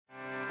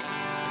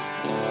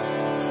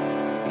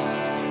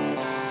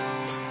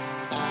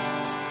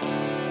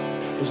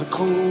There's a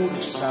code of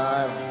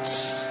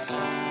silence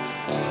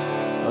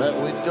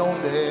that we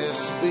don't dare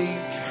speak.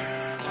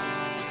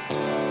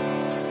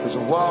 There's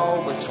a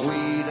wall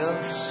between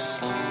us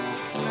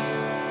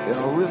and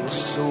a river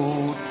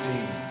so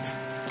deep.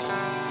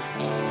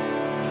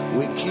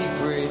 We keep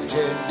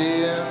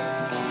pretending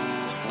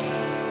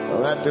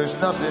that there's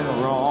nothing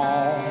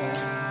wrong.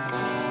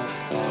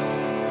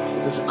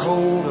 There's a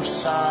code of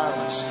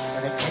silence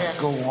and it can't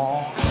go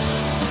on.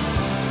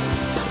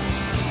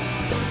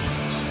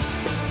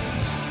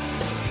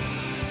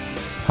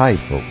 Hi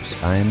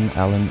folks, I'm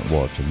Alan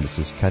Watt and this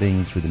is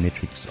Cutting Through the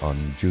Matrix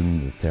on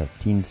June the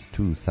 13th,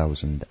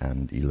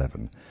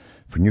 2011.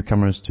 For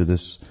newcomers to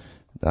this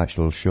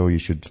actual show, you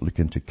should look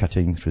into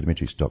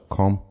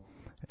cuttingthroughthematrix.com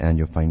and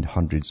you'll find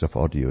hundreds of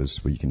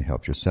audios where you can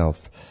help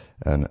yourself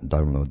and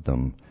download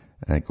them.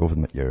 Go over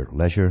them at your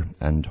leisure,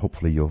 and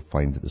hopefully you'll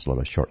find that there's a lot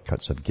of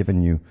shortcuts I've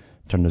given you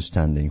to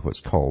understanding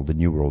what's called the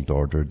New World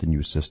Order, the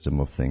new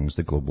system of things,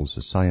 the global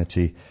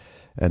society,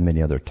 and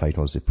many other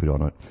titles they put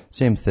on it.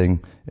 Same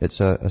thing, it's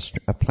a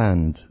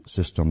planned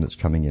system that's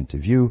coming into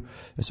view.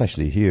 It's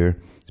actually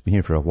here, it's been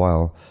here for a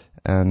while,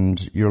 and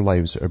your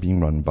lives are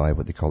being run by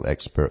what they call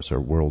experts or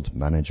world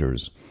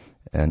managers.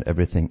 And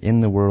everything in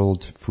the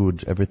world,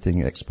 food,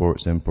 everything,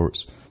 exports,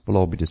 imports, will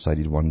all be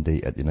decided one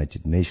day at the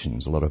United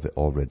Nations. A lot of it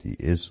already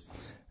is.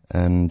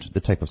 And the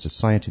type of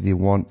society they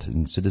want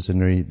and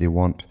citizenry they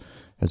want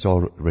has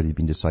already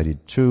been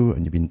decided too,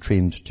 and you've been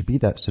trained to be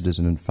that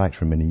citizen, in fact,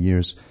 for many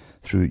years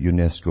through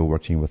UNESCO,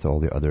 working with all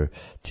the other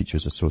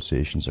teachers'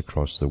 associations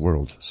across the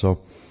world.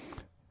 So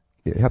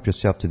help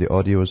yourself to the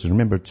audios. And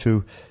remember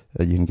too,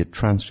 you can get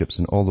transcripts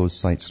in all those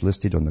sites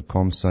listed on the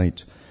COM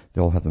site.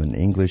 They all have them in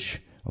English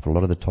of a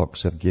lot of the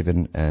talks I've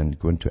given, and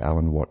go into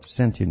Alan Watt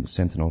Sentient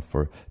Sentinel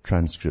for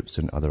transcripts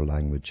in other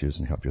languages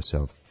and help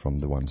yourself from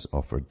the ones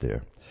offered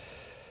there.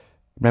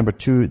 Remember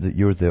too that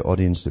you're the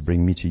audience that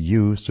bring me to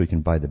you, so you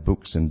can buy the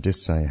books and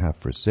discs I have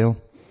for sale.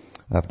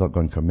 I've not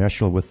gone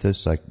commercial with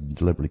this. I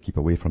deliberately keep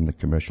away from the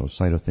commercial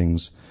side of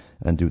things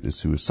and do it the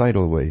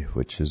suicidal way,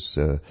 which is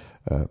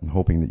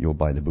hoping that you'll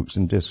buy the books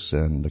and discs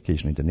and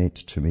occasionally donate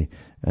to me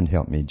and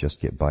help me just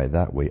get by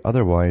that way.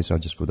 Otherwise, I'll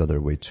just go the other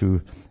way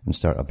too and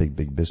start a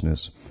big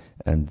business,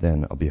 and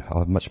then I'll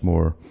have much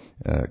more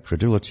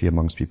credulity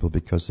amongst people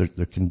because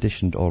they're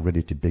conditioned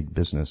already to big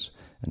business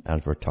and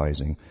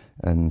advertising,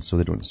 and so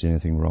they don't see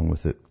anything wrong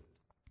with it.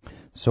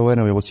 So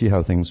anyway, we'll see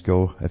how things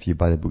go if you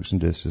buy the books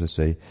and discs. As I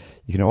say,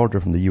 you can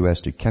order from the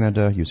US to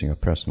Canada using a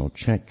personal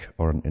check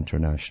or an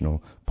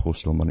international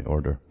postal money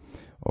order.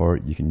 Or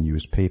you can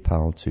use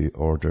PayPal to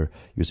order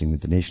using the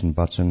donation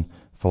button,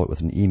 follow it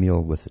with an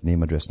email with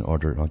name, address and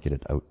order, and I'll get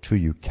it out to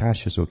you.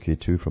 Cash is okay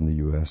too from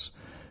the US.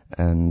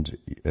 And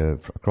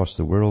across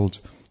the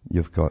world,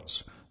 you've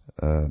got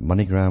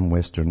MoneyGram,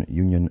 Western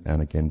Union,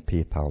 and again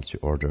PayPal to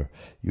order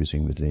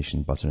using the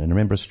donation button. And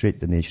remember, straight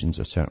donations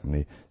are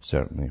certainly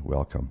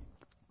welcome.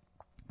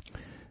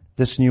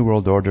 This New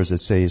World Order, as I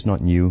say, is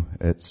not new.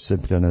 It's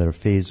simply another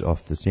phase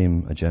of the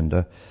same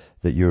agenda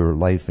that your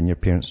life and your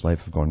parents'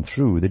 life have gone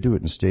through. They do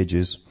it in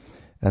stages,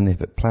 and they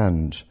have it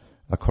planned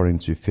according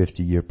to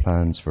 50-year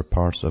plans for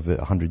parts of it,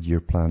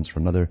 100-year plans for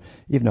another,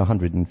 even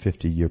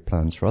 150-year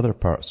plans for other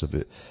parts of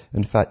it.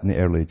 In fact, in the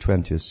early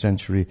 20th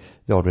century,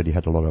 they already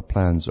had a lot of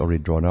plans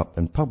already drawn up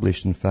and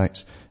published, in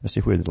fact, as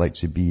to where they'd like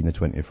to be in the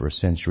 21st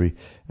century,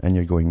 and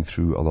you're going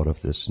through a lot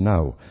of this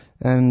now.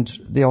 And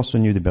they also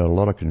knew there'd been a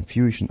lot of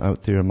confusion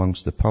out there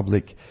amongst the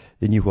public.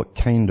 They knew what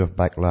kind of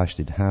backlash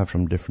they'd have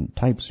from different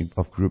types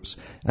of groups,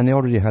 and they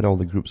already had all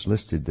the groups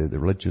listed, the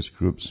religious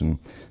groups and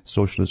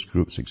socialist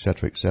groups,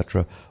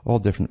 etc., all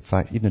different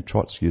even the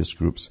Trotskyist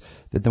groups.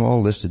 They'd them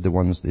all listed, the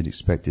ones they'd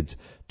expected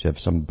to have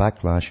some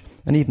backlash,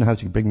 and even how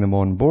to bring them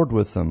on board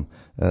with them,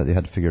 they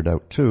had figured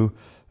out too,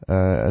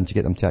 and to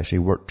get them to actually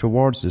work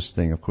towards this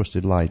thing. Of course,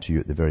 they'd lie to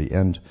you at the very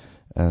end,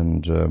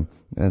 and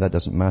that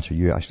doesn't matter.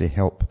 You actually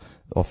help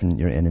often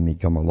your enemy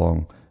come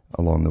along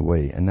the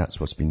way, and that's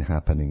what's been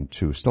happening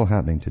too, still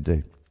happening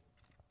today.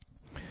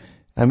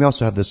 And we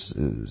also have this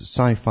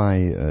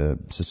sci-fi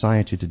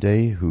society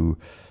today who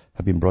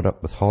have been brought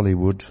up with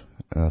Hollywood.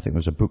 I think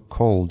there's a book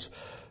called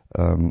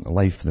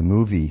Life the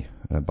Movie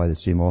by the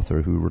same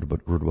author who wrote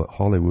about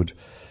Hollywood,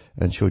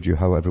 and showed you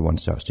how everyone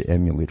starts to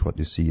emulate what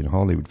they see in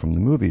Hollywood from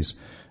the movies.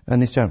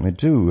 And they certainly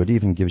do. It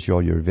even gives you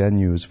all your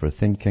venues for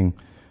thinking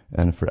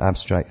and for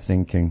abstract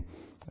thinking.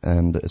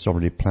 And it's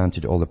already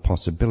planted all the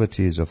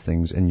possibilities of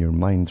things in your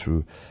mind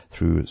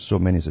through so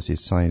many, as I say,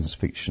 science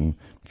fiction,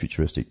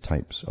 futuristic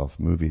types of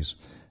movies.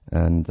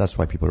 And that's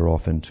why people are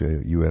off into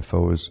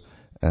UFOs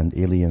and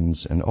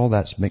aliens, and all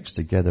that's mixed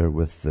together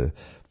with the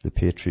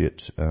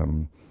Patriot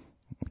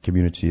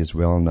community as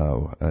well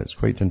now. It's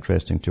quite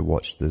interesting to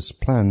watch this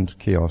planned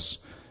chaos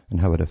and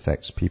how it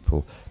affects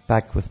people.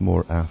 Back with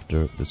more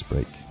after this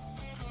break.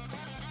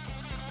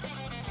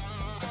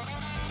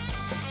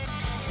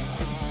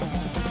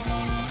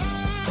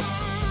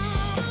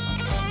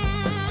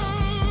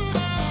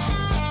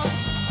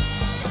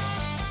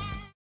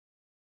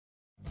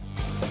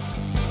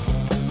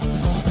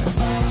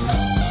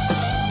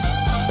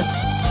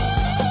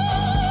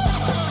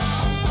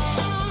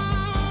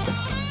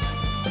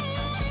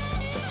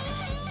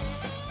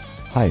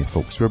 Hi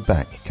folks, we're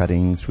back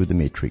cutting through the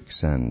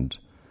matrix, and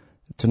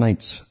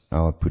tonight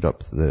I'll put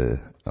up a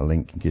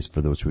link in case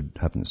for those who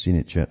haven't seen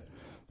it yet.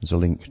 There's a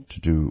link to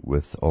do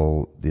with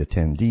all the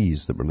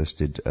attendees that were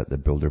listed at the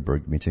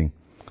Bilderberg meeting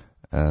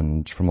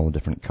and from all the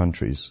different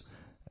countries.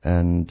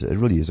 And it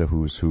really is a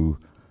who's who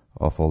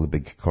of all the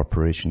big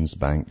corporations,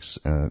 banks,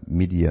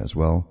 media as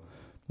well.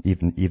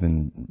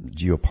 Even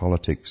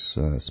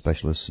geopolitics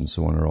specialists and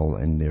so on are all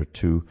in there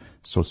too,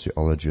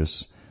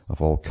 sociologists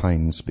of all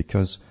kinds,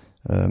 because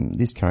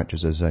these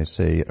characters, as I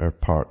say, are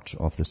part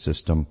of the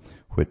system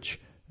which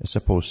is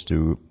supposed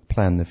to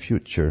plan the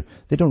future.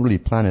 They don't really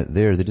plan it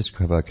there. They just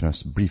have a kind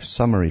of brief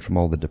summary from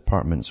all the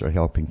departments that are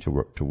helping to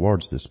work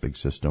towards this big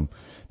system.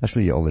 That's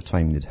really all the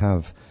time they'd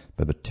have,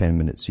 about 10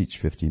 minutes each,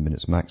 15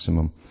 minutes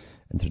maximum.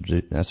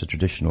 And that's a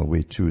traditional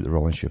way too at the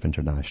Royal Institute of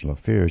International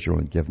Affairs. You're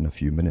only given a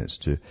few minutes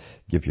to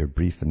give your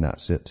brief and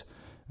that's it.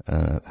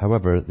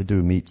 However, they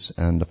do meet,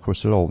 and of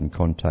course they're all in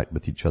contact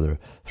with each other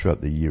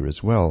throughout the year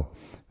as well.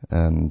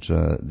 And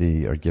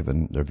they are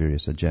given their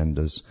various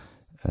agendas,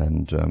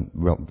 and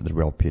they're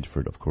well paid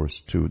for it, of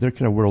course, too. They're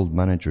kind of world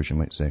managers, you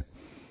might say.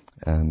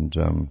 And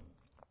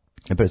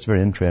but it's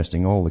very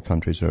interesting. All the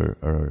countries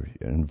are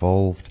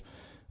involved.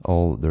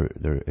 All their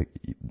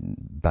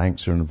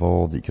banks are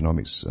involved,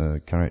 economics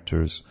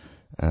characters,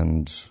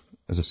 and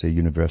as I say,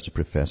 university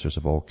professors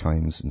of all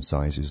kinds and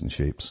sizes and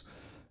shapes.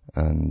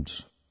 And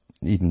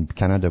even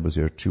Canada was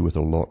there too, with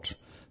a lot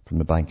from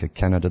the Bank of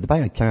Canada. The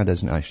Bank of Canada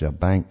isn't actually a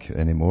bank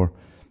anymore.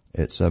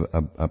 It's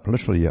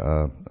literally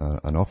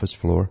an office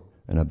floor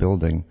in a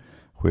building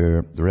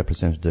where the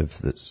representative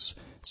that's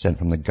sent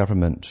from the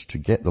government to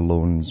get the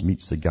loans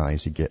meets the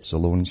guys he gets the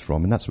loans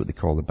from. And that's what they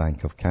call the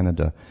Bank of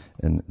Canada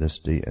in this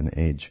day and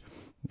age.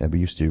 We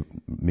used to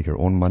make our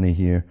own money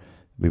here.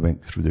 We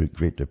went through the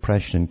Great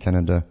Depression in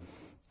Canada,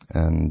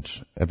 and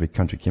every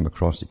country came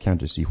across to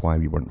Canada to see why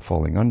we weren't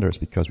falling under. It's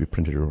because we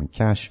printed our own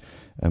cash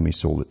and we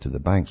sold it to the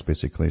banks,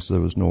 basically. So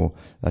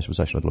that was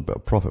actually a little bit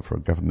of profit for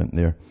government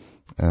there.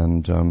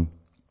 And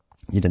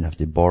you didn't have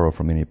to borrow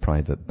from any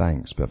private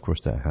banks, but of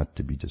course that had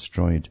to be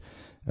destroyed.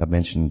 I've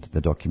mentioned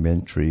the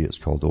documentary. It's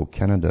called Oh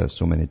Canada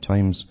so many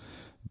times,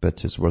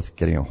 but it's worth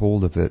getting a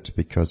hold of it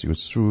because it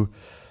goes through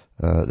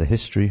the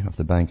history of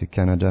the Bank of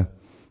Canada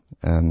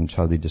and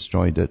how they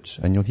destroyed it.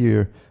 And you'll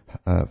hear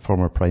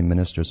former prime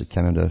ministers of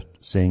Canada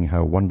saying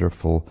how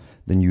wonderful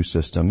the new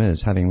system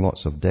is. Having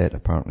lots of debt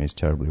apparently is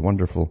terribly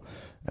wonderful.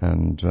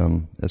 And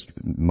as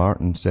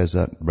Martin says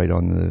that right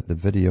on the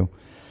video.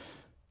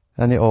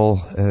 And they all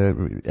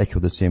echo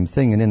the same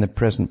thing. And then the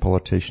present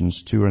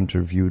politicians too are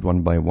interviewed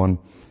one by one.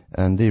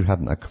 And they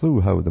haven't a clue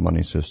how the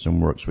money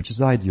system works, which is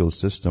the ideal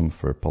system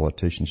for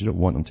politicians. You don't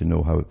want them to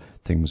know how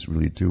things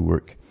really do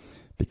work.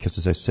 Because,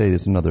 as I say,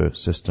 there's another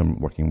system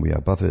working way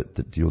above it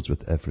that deals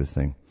with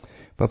everything.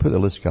 But I'll put the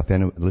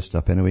list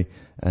up anyway,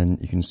 and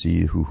you can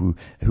see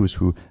who's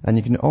who. And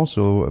you can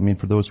also,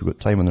 for those who've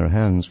got time on their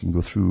hands, can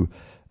go through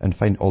and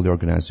find all the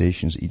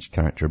organizations each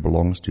character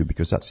belongs to,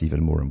 because that's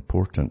even more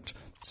important.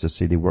 So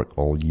say they work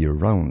all year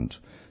round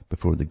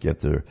before they get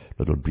their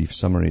little brief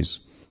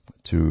summaries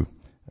to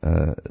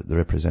the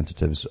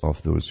representatives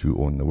of those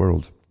who own the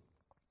world.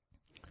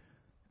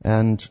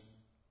 And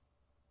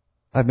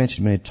I've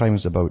mentioned many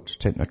times about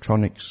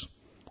technotronics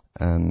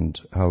and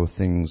how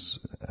things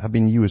have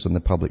been used on the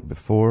public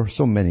before.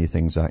 So many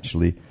things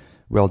actually,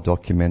 well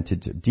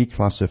documented,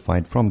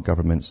 declassified from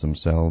governments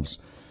themselves.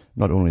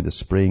 Not only the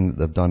spraying that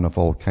they've done of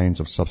all kinds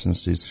of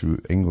substances through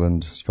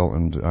England,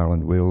 Scotland,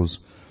 Ireland, Wales,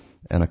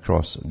 and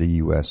across the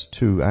US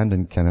too, and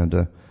in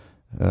Canada.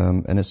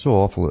 And it's so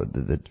awful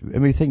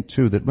and we think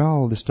too that,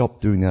 well, they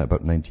stopped doing that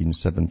about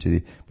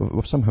 1970.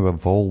 We've somehow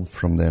evolved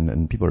from then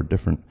and people are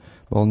different.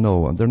 Well,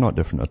 no, they're not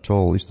different at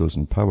all, at least those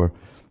in power.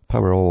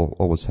 Power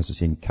always has the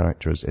same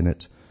characters in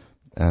it.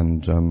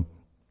 And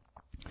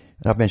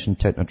I've mentioned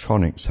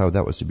technotronics, how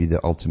that was to be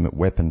the ultimate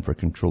weapon for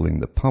controlling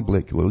the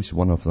public, well, at least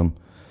one of them,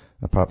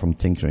 apart from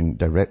tinkering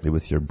directly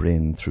with your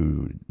brain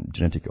through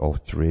genetic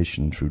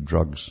alteration, through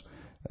drugs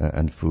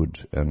and food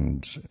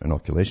and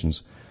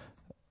inoculations.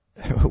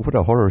 What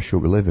a horror show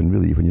we live in,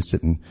 really, when you're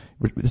sitting.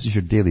 This is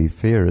your daily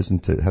fare,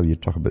 isn't it? How you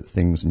talk about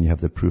things and you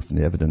have the proof and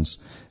the evidence,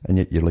 and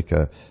yet you're like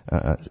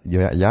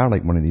you are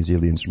like one of these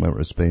aliens from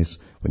outer space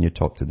when you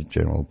talk to the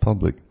general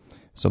public.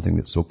 Something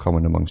that's so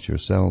common amongst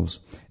yourselves.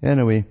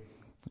 Anyway,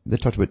 they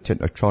talked about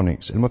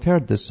technotronics, and we've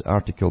heard this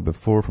article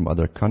before from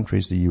other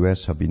countries. The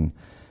US have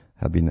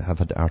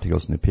had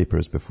articles in the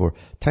papers before.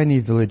 Tiny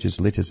Village's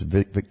latest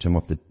victim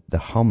of the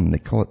hum. They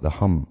call it the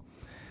hum.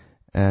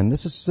 And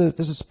this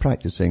is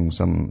practicing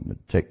some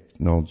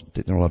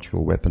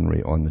technological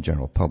weaponry on the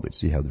general public,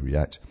 see how they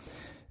react.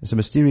 It's a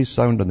mysterious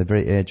sound on the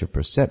very edge of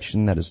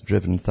perception that has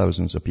driven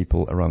thousands of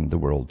people around the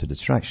world to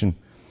distraction.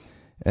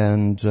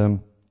 And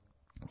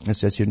it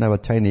says here, now a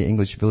tiny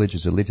English village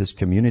is the latest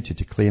community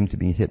to claim to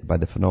be hit by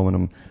the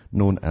phenomenon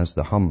known as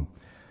the hum.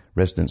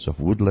 Residents of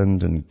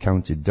Woodland in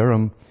County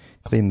Durham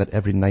claim that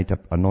every night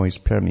a noise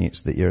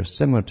permeates the air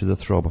similar to the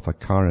throb of a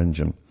car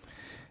engine.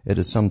 It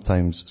is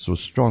sometimes so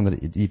strong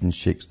that it even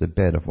shakes the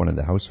bed of one of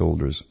the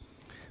householders.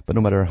 But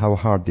no matter how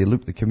hard they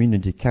look, the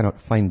community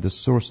cannot find the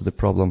source of the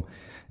problem,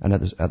 and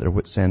at their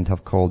wits' end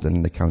have called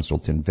in the council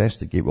to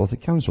investigate. Well, if the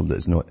council that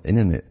is not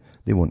in it,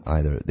 they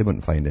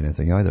won't find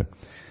anything either.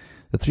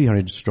 The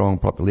 300-strong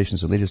population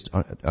is the latest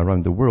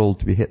around the world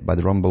to be hit by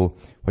the rumble,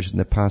 which in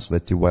the past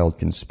led to wild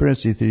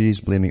conspiracy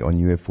theories blaming on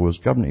UFOs,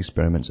 government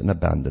experiments, and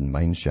abandoned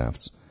mine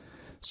shafts.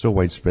 So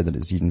widespread that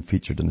it's even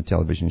featured in the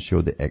television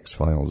show The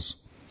X-Files.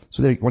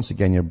 So there, once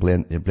again, you're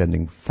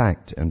blending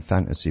fact and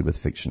fantasy with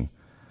fiction.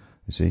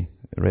 You see,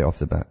 right off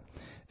the bat.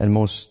 In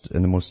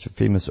the most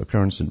famous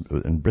occurrence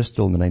in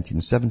Bristol in the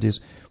 1970s,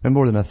 when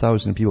more than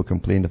 1,000 people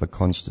complained of a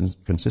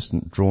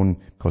consistent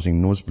drone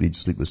causing nosebleeds,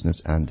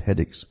 sleeplessness, and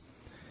headaches.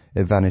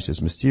 It vanished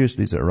as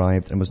mysteriously as it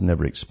arrived and was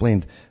never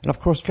explained. And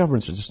of course,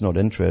 governments are just not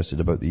interested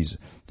about these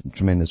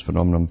tremendous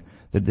phenomenon.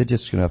 They're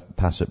just going to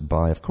pass it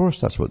by. Of course,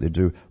 that's what they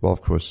do. Well,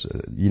 of course,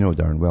 you know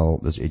darn well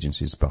there's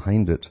agencies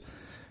behind it.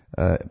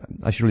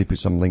 I should really put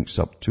some links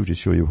up too to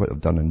show you what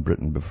they've done in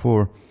Britain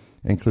before,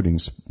 including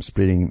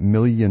spraying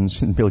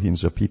millions and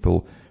millions of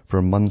people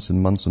for months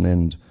and months on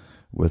end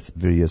with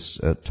various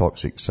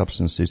toxic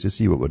substances to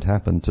see what would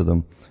happen to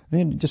them.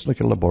 And just like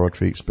a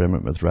laboratory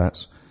experiment with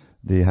rats.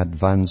 They had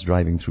vans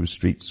driving through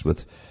streets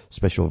with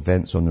special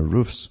vents on their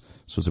roofs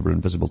so they were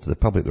invisible to the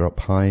public. They're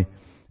up high,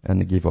 and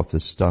they gave off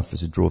this stuff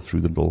as they drove through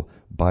the little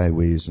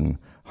byways and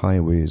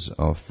highways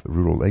of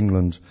rural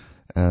England.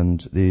 And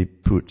they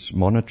put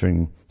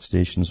monitoring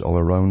stations all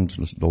around,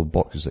 little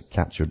boxes that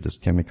captured this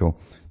chemical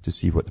to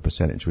see what the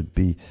percentage would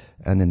be.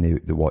 And then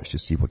they watched to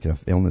see what kind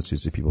of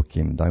illnesses the people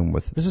came down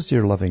with. This is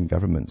your loving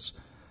governments.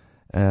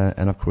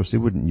 And of course, they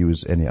wouldn't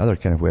use any other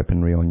kind of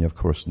weaponry on you. Of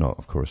course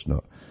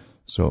not.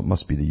 So it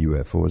must be the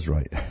UFOs,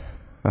 right?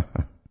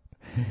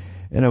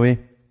 Anyway,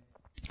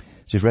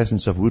 says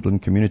residents of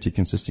Woodland community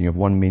consisting of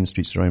one main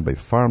street surrounded by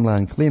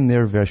farmland claim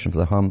their version of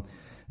the hum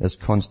is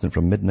constant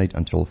from midnight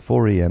until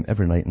 4 a.m.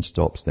 every night and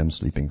stops them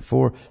sleeping.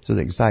 So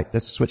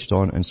that's switched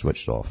on and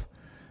switched off.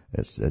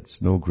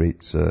 It's no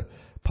great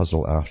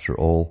puzzle after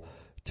all,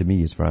 to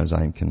me, as far as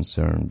I'm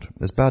concerned.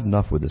 It's bad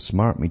enough with the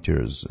smart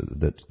meters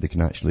that they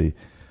can actually,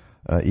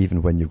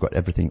 even when you've got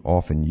everything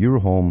off in your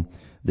home,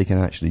 they can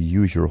actually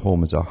use your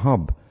home as a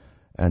hub,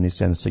 and they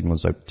send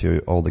signals out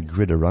to all the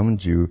grid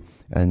around you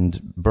and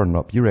burn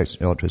up your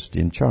electricity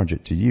and charge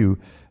it to you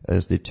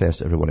as they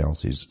test everyone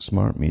else's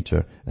smart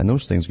meter. And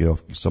those things get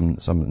off some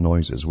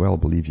noise as well,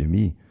 believe you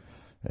me.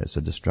 It's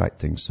a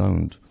distracting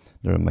sound.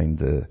 Never mind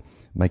the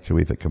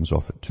microwave that comes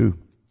off it too.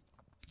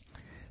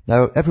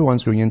 Now,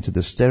 everyone's going into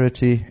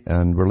austerity,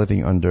 and we're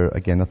living under,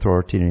 again,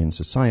 authoritarian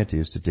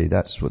societies today.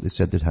 That's what they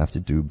said they'd have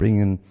to do, bring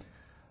in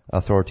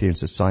authoritarian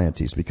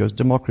societies, because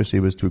democracy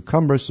was too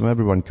cumbersome.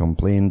 Everyone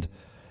complained,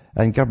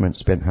 and government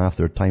spent half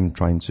their time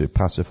trying to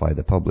pacify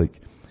the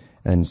public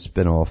and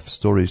spin off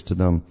stories to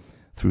them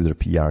through their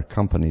PR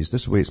companies.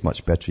 This way it's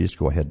much better. You just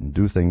go ahead and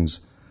do things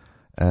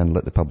and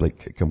let the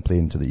public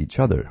complain to each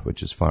other,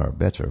 which is far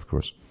better, of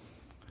course.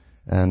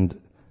 And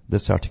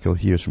this article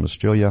here is from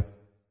Australia,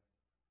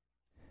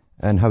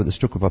 and how at the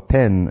stroke of a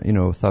pen,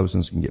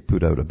 thousands can get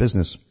put out of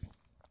business.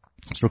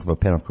 Stroke of a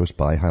pen, of course,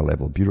 by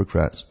high-level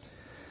bureaucrats.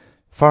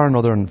 Far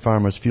northern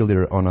farmers feel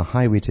they're on a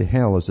highway to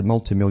hell as the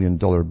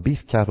multi-million-dollar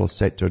beef cattle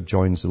sector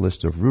joins the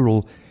list of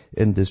rural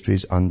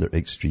industries under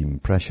extreme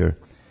pressure.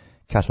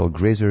 Cattle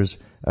grazers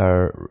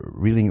are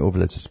reeling over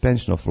the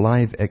suspension of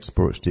live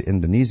exports to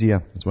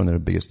Indonesia. It's one of their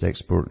biggest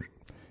exports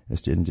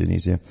is to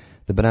Indonesia.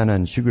 The banana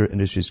and sugar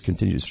industries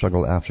continue to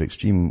struggle after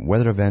extreme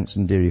weather events,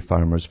 and dairy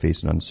farmers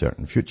face an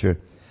uncertain future.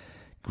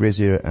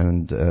 Grazier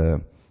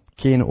and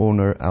cane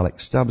owner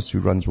Alex Stubbs, who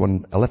runs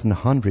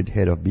 1,100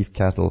 head of beef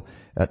cattle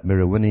at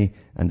Mirawini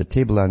and the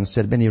Tablelands,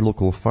 said many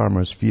local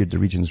farmers feared the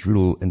region's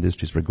rural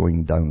industries were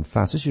going down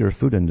fast. This is your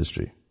food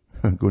industry,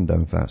 going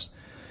down fast.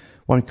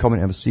 One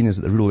comment I've seen is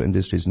that the rural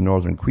industries in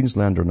northern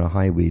Queensland are on a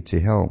highway to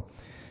hell.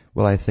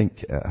 Well, I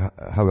think,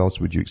 how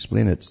else would you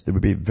explain it? There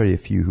would be very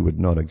few who would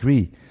not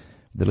agree.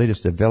 The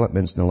latest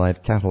developments in the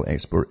live cattle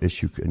export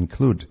issue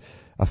include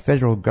a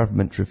federal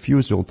government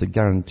refusal to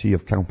guarantee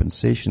of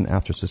compensation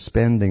after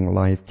suspending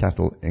live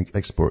cattle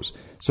exports.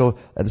 So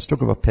at the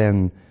stroke of a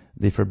pen,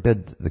 they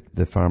forbid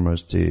the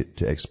farmers to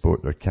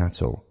export their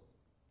cattle,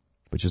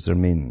 which is their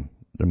main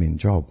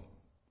job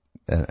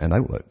and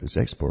outlet is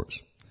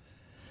exports.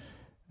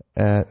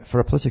 For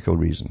a political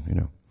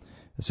reason,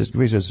 It says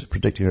grazers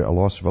predicting a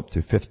loss of up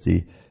to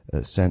 50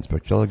 cents per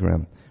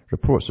kilogram.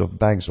 Reports of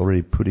banks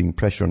already putting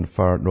pressure on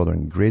far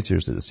northern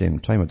graziers at the same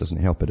time. It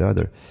doesn't help it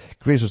either.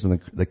 Graziers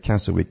on the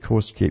Castaway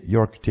Coast, Cape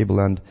York,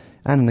 Tableland,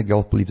 and in the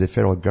Gulf believe the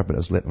federal government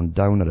has let them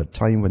down at a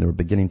time when they were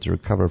beginning to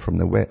recover from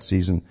the wet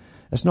season.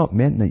 It's not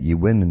meant that you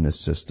win in this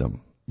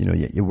system.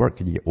 You work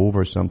and you get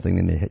over something,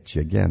 then they hit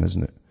you again,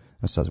 isn't it?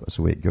 That's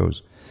the way it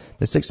goes.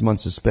 The 6-month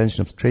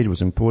suspension of trade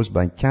was imposed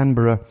by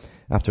Canberra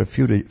after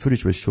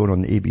footage was shown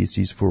on the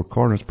ABC's Four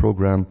Corners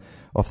program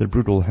of the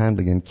brutal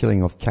handling and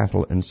killing of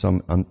cattle in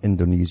some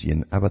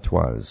Indonesian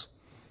abattoirs.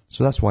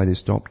 So that's why they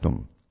stopped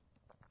them.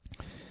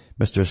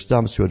 Mr.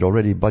 Stubbs, who had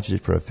already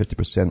budgeted for a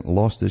 50%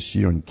 loss this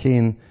year on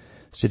cane,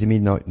 said he may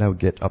now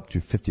get up to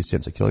 50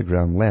 cents a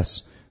kilogram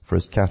less for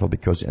his cattle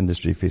because the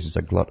industry faces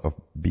a glut of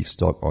beef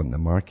stock on the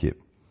market.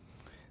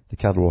 The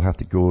cattle will have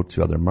to go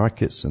to other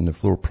markets and the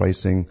floor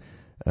pricing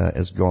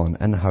is gone,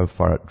 and how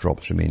far it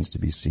drops remains to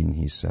be seen,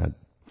 he said.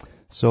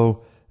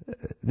 So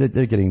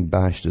they're getting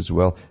bashed as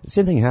well. The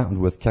same thing happened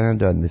with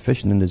Canada and the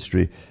fishing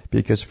industry,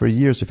 because for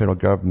years the federal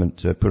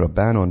government put a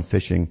ban on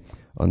fishing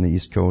on the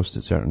East Coast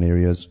at certain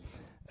areas,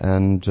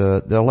 and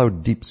they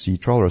allowed deep sea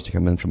trawlers to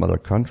come in from other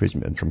countries,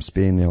 and from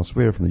Spain and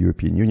elsewhere, from the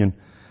European Union,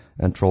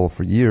 and trawl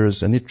for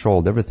years, and they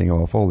trawled everything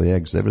off, all the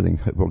eggs, everything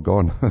were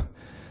gone.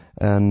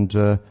 and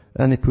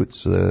they put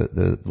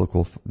the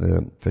local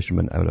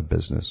fishermen out of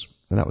business.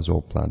 And that was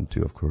all planned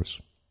too, of course.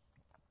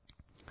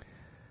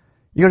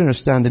 You got to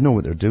understand, they know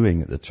what they're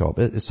doing at the top.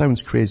 It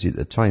sounds crazy at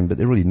the time, but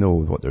they really know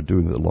what they're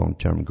doing, what the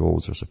long-term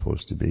goals are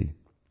supposed to be.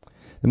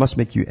 They must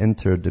make you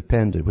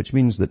interdependent, which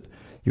means that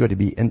you got to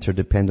be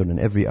interdependent on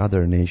every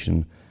other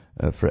nation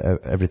for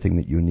everything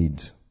that you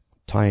need.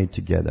 Tied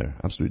together,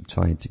 absolutely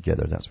tied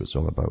together. That's what it's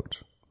all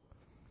about.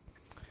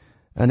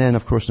 And then,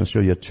 of course, in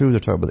Australia too,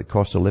 they're talking about the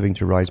cost of living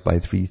to rise by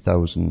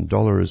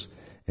 $3,000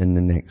 in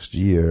the next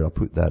year. I'll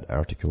put that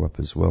article up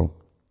as well.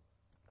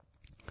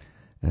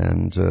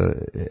 And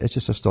it's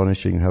just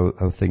astonishing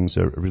how things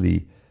are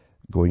really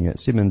going at.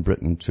 Same in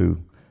Britain too.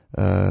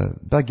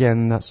 But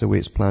again, that's the way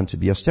it's planned to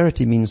be.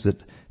 Austerity means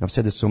that, I've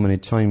said this so many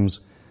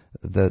times,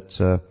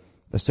 that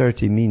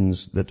austerity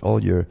means that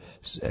all your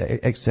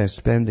excess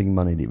spending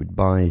money that you would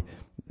buy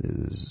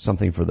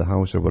something for the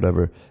house or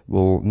whatever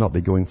will not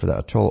be going for that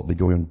at all. It'll be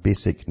going on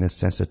basic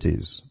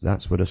necessities.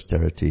 That's what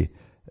austerity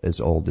is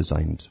all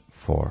designed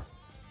for.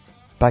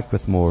 Back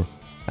with more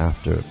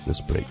after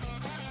this break.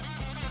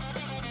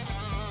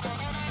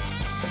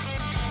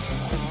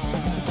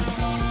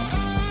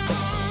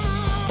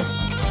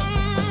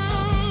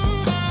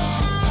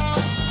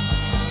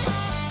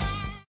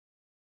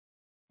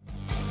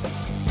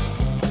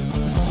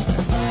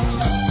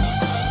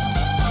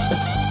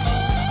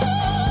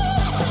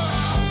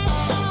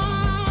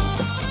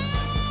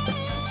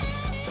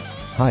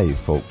 Hi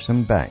folks,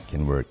 I'm back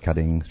and we're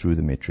cutting through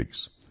the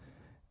matrix.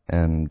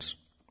 And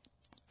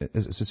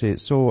as I say,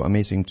 it's so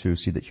amazing to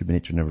see that human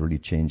nature never really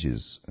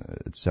changes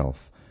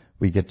itself.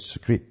 We get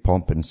great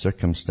pomp and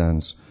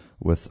circumstance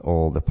with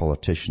all the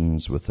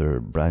politicians with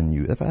their brand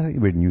new, I think they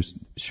wear new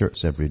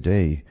shirts every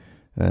day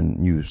and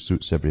new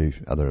suits every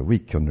other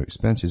week on their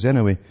expenses.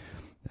 Anyway,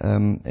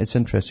 it's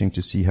interesting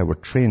to see how we're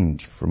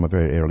trained from a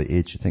very early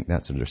age to think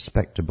that's a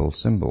respectable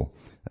symbol,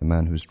 a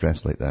man who's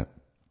dressed like that.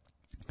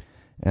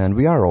 And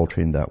we are all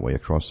trained that way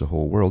across the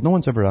whole world. No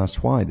one's ever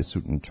asked why the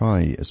suit and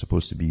tie is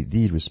supposed to be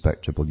the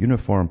respectable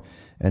uniform,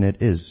 and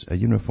it is a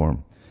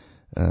uniform.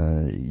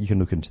 You can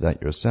look into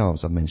that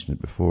yourselves. I've mentioned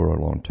it before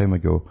a long time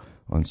ago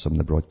on some of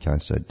the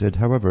broadcasts I did.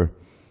 However,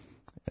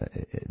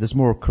 there's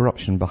more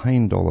corruption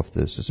behind all of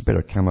this. It's a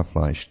better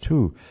camouflage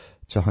too,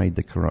 to hide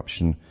the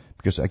corruption,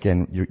 because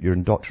again, you're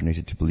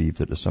indoctrinated to believe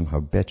that there's somehow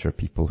better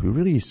people who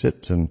really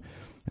sit and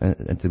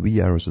at the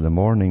wee hours of the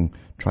morning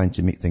trying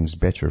to make things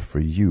better for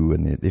you,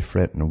 and they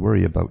fret and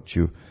worry about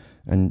you.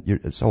 And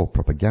it's all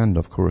propaganda,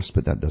 of course,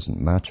 but that doesn't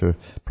matter.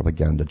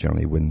 Propaganda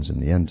generally wins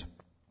in the end.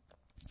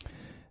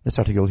 This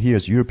article here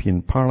is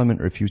European Parliament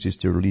refuses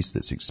to release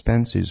its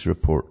expenses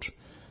report.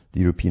 The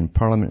European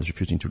Parliament is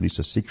refusing to release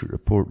a secret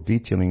report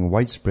detailing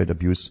widespread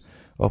abuse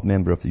of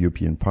member of the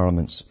European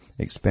Parliament's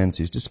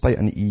expenses, despite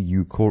an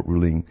EU court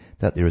ruling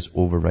that there is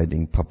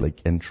overriding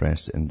public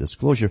interest in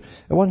disclosure.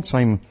 At one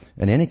time,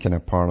 in any kind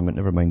of parliament,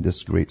 never mind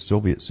this great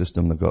Soviet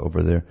system they've got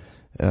over there,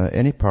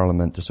 any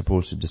parliament is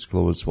supposed to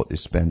disclose what they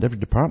spend. Every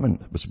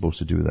department was supposed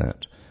to do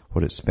that,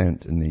 what it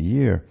spent in the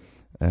year,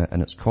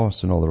 and its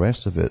costs and all the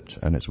rest of it,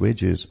 and its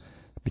wages.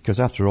 Because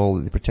after all,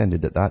 they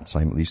pretended at that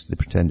time, at least they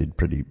pretended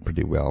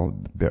pretty well,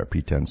 better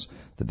pretense,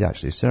 that they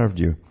actually served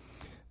you.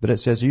 But it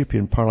says the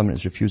European Parliament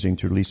is refusing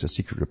to release a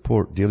secret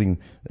report dealing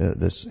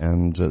this,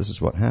 and this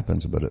is what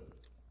happens about it.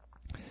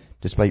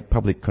 Despite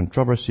public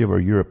controversy over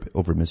Europe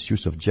over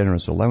misuse of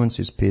generous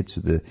allowances paid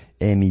to the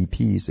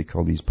MEPs, they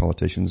call these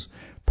politicians,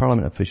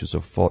 Parliament officials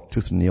have fought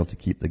tooth and nail to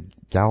keep the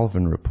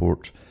Galvin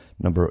report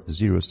number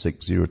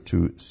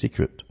 0602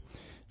 secret.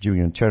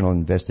 During an internal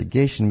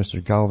investigation,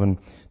 Mr. Galvin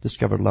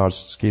discovered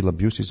large-scale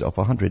abuses of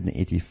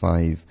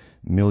 £185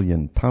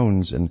 million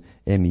in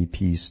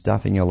MEP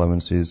staffing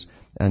allowances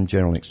and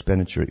general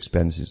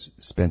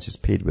expenses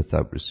paid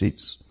without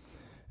receipts.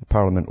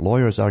 Parliament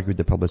lawyers argued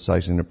that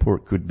publicising the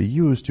report could be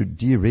used to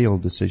derail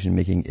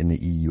decision-making in the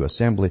EU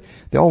Assembly.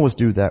 They always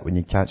do that when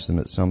you catch them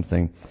at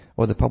something,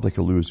 or the public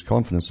will lose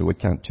confidence, so we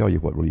can't tell you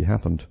what really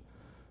happened.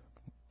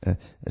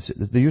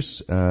 The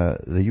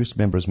use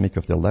members make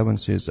of the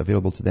allowances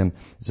available to them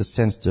is a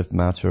sensitive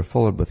matter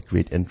followed with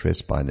great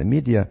interest by the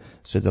media,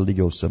 said the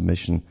legal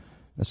submission.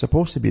 It's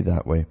supposed to be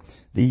that way.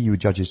 The EU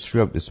judges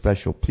threw out the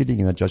special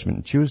pleading in a judgment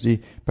on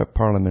Tuesday, but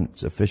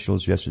Parliament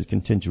officials yesterday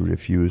continued to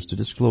refuse to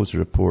disclose the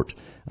report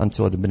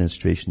until an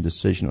administration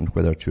decision on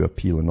whether to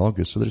appeal in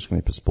August. So they're just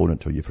going to postpone it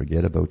until you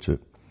forget about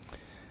it.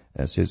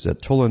 It says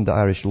that Toland, the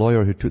Irish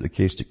lawyer who took the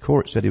case to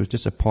court, said he was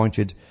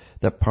disappointed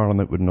that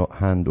Parliament would not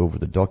hand over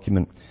the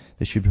document.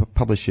 They should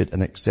publish it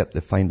and accept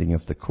the finding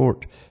of the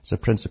court. It's a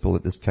principle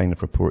that this kind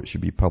of report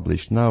should be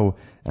published now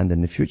and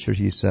in the future,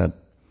 he said.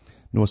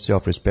 No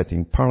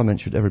self-respecting Parliament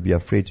should ever be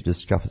afraid to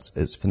discuss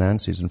its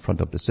finances in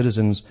front of the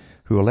citizens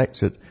who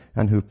elect it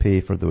and who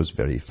pay for those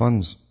very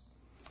funds.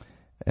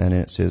 And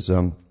it says,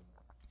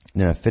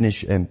 then a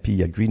Finnish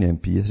MP, a Green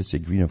MP, this is a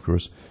Green of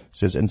course,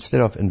 says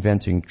instead of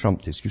inventing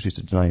Trump excuses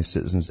to deny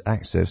citizens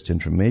access to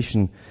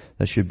information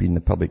that should be in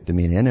the public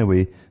domain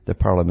anyway, the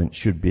Parliament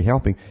should be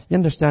helping. You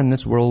understand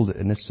this world,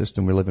 in this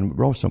system we live in,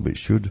 we're all talking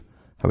about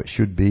how it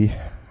should be,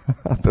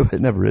 but it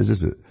never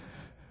is it?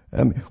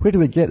 Where do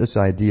we get this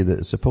idea that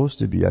it's supposed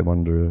to be, I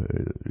wonder,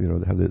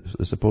 how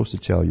they're supposed to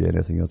tell you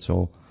anything at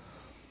all?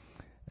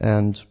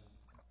 And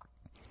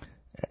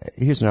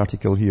here's an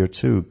article here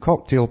too.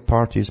 Cocktail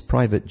parties,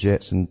 private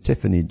jets and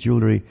Tiffany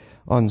jewellery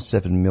on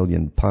 £7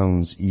 million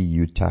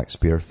EU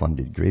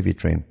taxpayer-funded gravy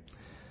train.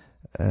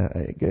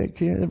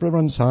 It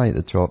runs high at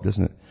the top,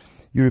 doesn't it?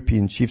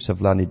 European chiefs have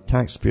landed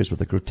taxpayers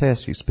with a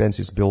grotesque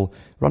expenses bill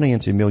running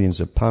into millions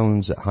of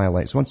pounds that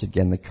highlights once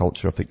again the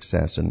culture of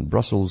excess in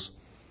Brussels.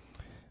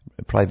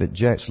 Private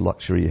jets,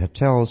 luxury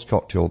hotels,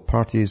 cocktail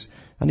parties,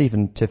 and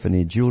even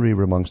Tiffany jewellery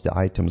were amongst the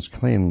items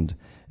claimed.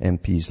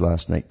 MPs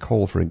last night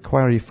called for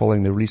inquiry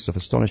following the release of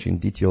astonishing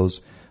details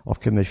of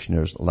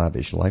commissioners'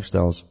 lavish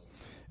lifestyles.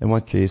 In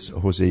one case,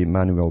 Jose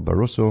Manuel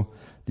Barroso,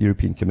 the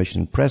European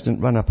Commission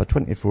President, ran up a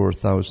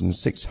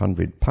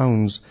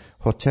 £24,600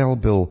 hotel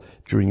bill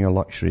during a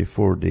luxury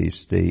 4-day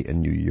stay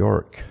in New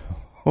York.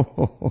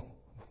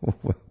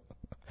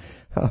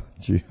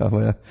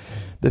 The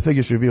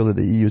figures reveal that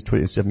the EU's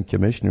 27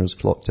 commissioners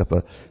clocked up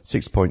a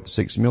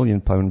 £6.6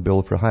 million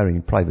bill for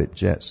hiring private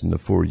jets in the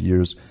 4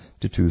 years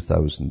to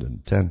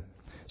 2010.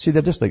 See,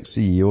 they're just like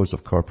CEOs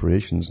of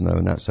corporations now,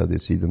 and that's how they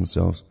see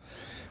themselves.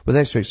 With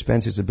extra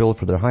expenses, the bill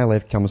for their high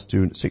life comes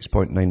to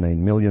 £6.99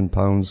 million,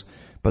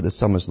 but the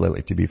sum is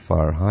likely to be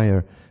far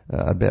higher.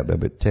 I bet by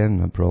about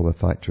 10, probably a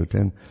factor of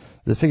 10.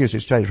 The figures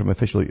extracted from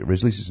official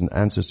releases and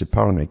answers to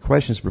parliamentary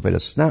questions provide a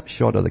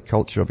snapshot of the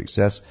culture of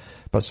excess,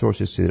 but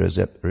sources say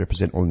they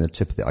represent only the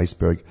tip of the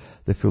iceberg.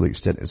 The full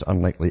extent is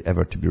unlikely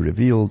ever to be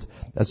revealed,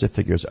 as the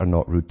figures are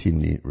not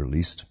routinely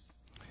released.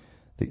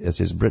 It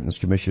says Britain's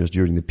commissioners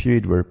during the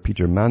period were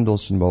Peter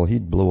Mandelson, well,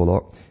 he'd blow a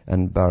lot,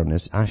 and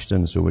Baroness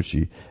Ashton, so was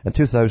she. In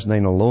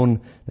 2009 alone,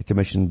 the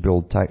Commission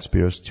billed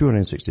taxpayers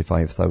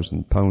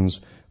 £265,000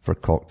 for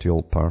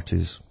cocktail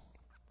parties.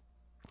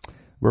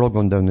 We're all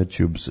going down the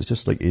tubes. It's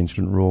just like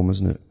ancient Rome,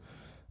 isn't it?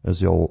 As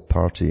they all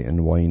party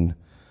and wine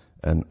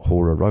and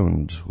whore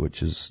around,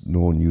 which is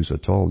no news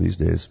at all these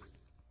days.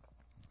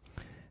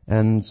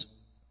 And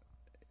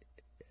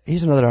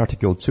here's another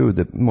article too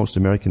that most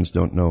Americans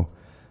don't know.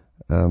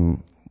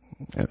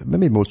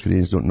 Maybe most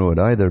Canadians don't know it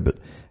either, but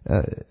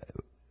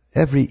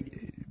every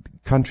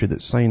country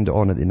that signed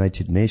on at the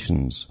United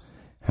Nations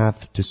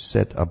have to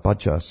set a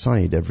budget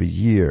aside every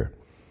year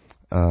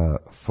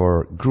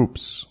for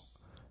groups.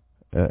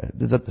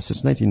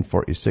 Since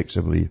 1946,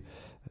 I believe,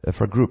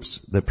 for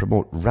groups that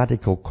promote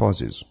radical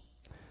causes.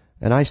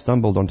 And I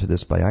stumbled onto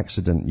this by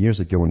accident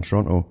years ago in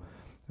Toronto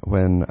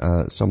when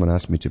someone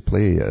asked me to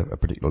play a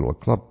particular little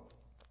club.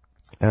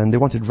 And they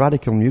wanted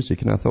radical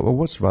music, and I thought, well,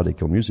 what's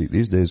radical music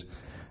these days?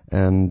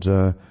 And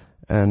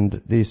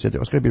they said it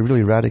was going to be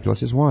really radical. I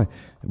says, why?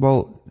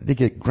 Well, they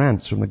get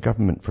grants from the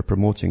government for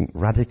promoting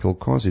radical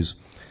causes.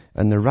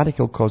 And the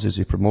radical causes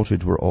they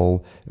promoted were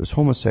it was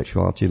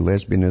homosexuality,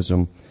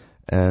 lesbianism,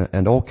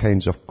 and all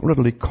kinds of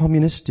literally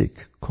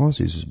communistic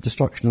causes,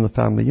 destruction of the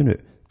family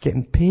unit,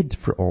 getting paid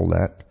for all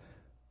that.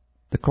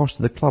 The cost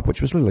of the club,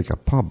 which was really like a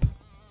pub.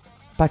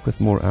 Back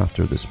with more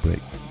after this break.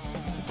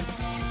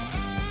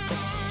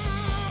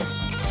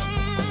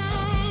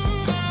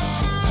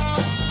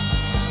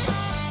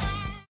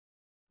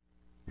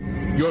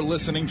 You're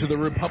listening to the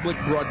Republic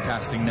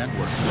Broadcasting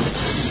Network,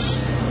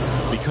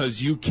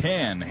 because you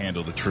can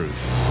handle the truth.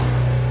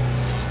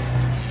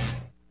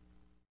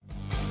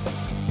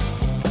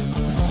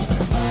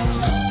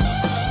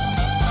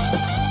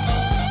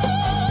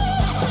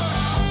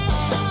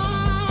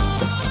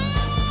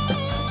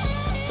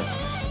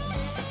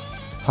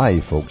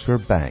 Hi folks, we're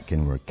back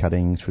and we're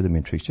cutting through the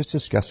matrix, just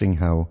discussing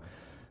how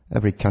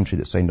every country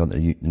that signed on to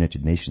the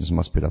United Nations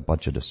must put a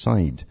budget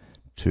aside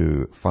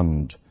to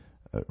fund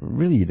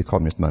really the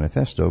Communist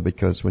Manifesto,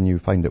 because when you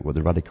find out what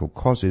the radical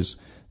causes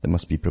that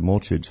must be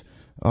promoted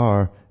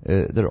are,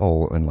 they're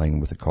all in line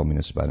with the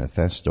Communist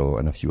Manifesto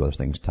and a few other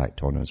things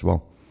tacked on as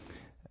well.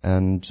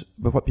 But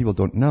what people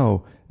don't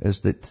know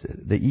is that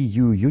the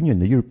EU Union,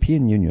 the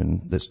European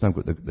Union, that's now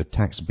got the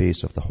tax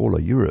base of the whole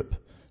of Europe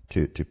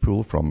to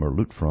pull from or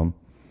loot from,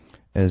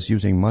 is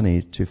using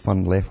money to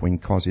fund left-wing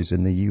causes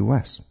in the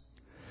US.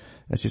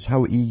 This is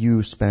how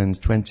EU spends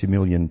 £20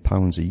 million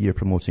a year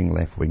promoting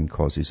left-wing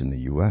causes in the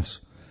US.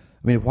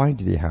 I mean, why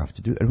do they have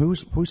to do it? And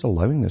who's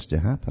allowing this to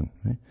happen?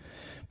 Right?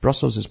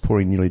 Brussels is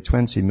pouring nearly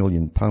 £20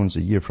 million a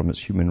year from its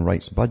human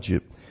rights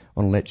budget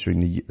on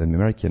lecturing the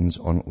Americans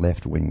on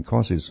left-wing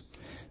causes.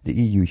 The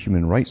EU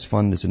Human Rights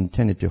Fund is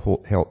intended to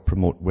help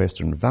promote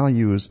Western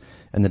values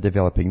in the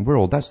developing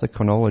world. That's the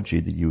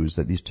chronology they use,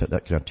 that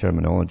kind of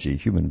terminology,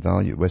 human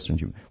value, Western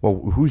human. Well,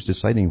 who's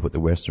deciding what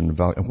the Western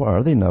value, and what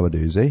are they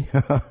nowadays, eh?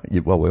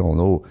 Well, we all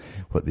know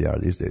what they are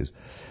these days.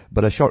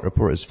 But a short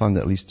report has found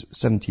that at least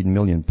 £17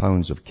 million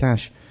of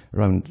cash,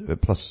 around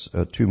plus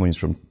 $2 million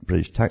from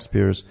British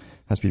taxpayers,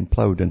 has been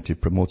ploughed into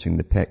promoting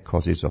the pet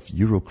causes of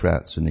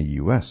Eurocrats in the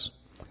US.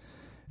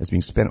 It's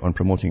being spent on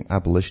promoting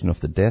abolition of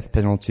the death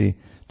penalty,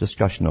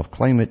 discussion of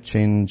climate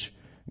change,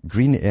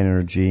 green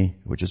energy,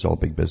 which is all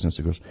big business,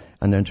 of course,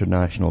 and the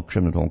International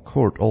Criminal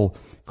Court, all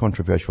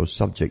controversial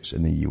subjects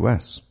in the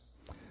US.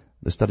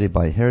 The study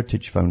by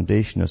Heritage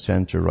Foundation, a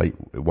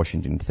center-right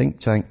Washington think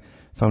tank,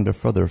 found a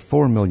further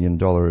 $4 million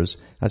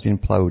has been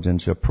ploughed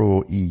into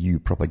pro-EU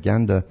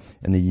propaganda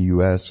in the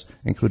US,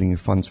 including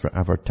funds for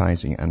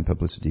advertising and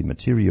publicity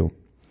material.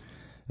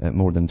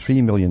 More than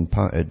 $3 million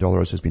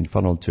has been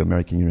funneled to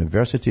American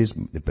universities.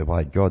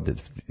 By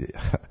God,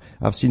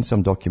 I've seen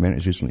some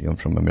documentaries recently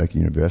from American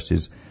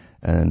universities,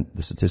 and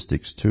the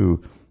statistics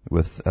too,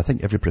 with, I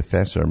think every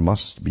professor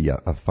must be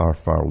a far,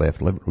 far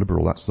left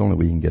liberal. That's the only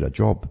way you can get a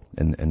job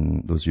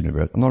in those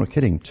universities. I'm not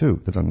kidding too.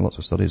 They've done lots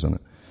of studies on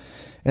it.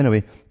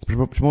 Anyway,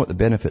 to promote the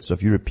benefits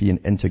of European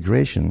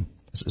integration,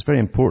 it's very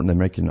important that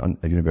American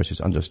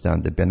universities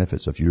understand the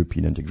benefits of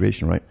European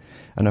integration, right?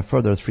 And a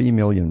further £3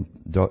 million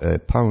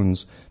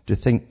to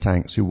think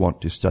tanks who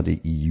want to study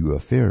EU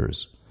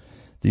affairs.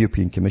 The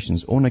European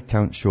Commission's own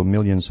accounts show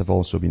millions have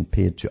also been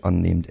paid to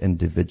unnamed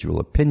individual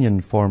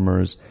opinion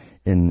formers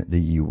in the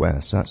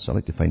US. I'd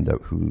like to find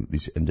out who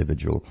these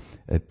individual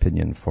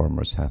opinion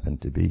formers happen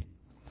to be.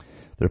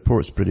 The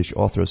report's British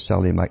author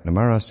Sally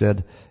McNamara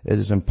said, it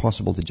is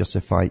impossible to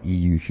justify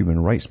EU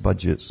human rights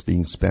budgets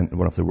being spent in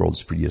one of the world's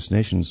freest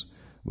nations.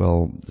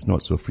 Well, it's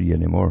not so free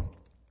anymore.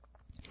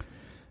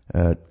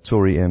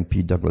 Tory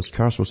MP Douglas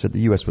Carswell said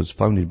the US was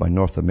founded by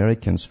North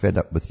Americans fed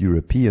up with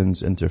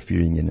Europeans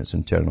interfering in its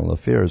internal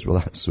affairs. Well,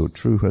 that's so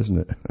true, isn't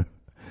it?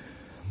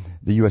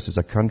 The US as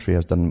a country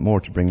has done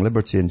more to bring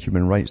liberty and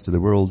human rights to the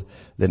world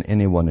than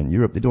anyone in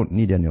Europe. They don't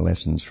need any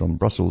lessons from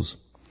Brussels.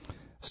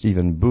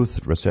 Stephen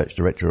Booth, Research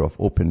Director of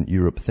Open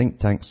Europe think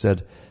tank,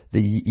 said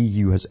the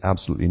EU has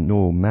absolutely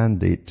no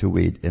mandate to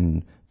wade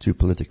into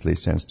politically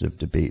sensitive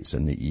debates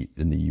in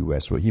the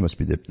US. Well, he must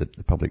be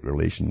the public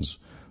relations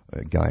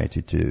guy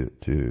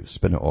to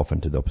spin it off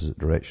into the opposite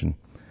direction.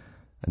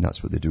 And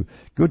that's what they do.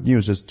 Good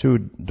news is too,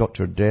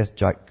 Dr. Death,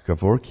 Jack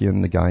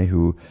Kevorkian, the guy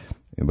who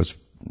was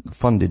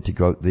funded to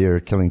go out there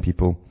killing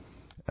people,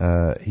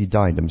 he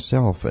died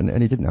himself, and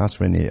he didn't ask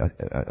for any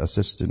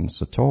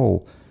assistance at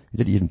all. He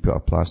didn't even put a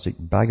plastic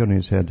bag on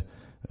his head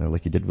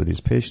like he did with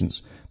his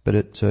patients.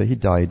 But he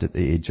died at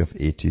the age of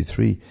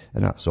 83,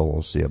 and that's all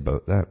I'll say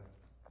about that.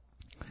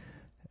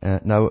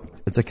 Now,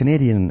 it's a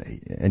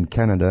Canadian in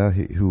Canada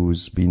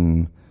who's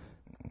been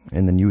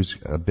in the news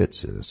a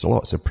bit. It's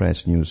lots of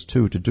press news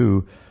too, to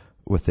do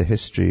with the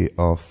history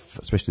of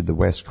especially the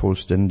West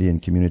Coast Indian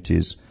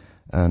communities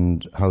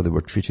and how they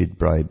were treated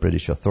by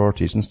British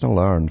authorities, and still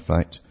are, in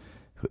fact.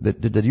 They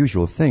did the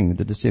usual thing. They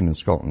did the same in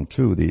Scotland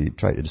too. They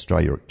tried to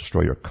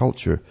destroy your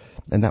culture.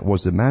 And that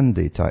was the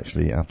mandate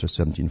actually after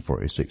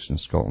 1746 in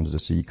Scotland. As I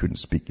say, you couldn't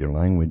speak your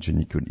language and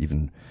you couldn't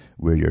even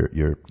wear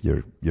your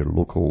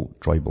local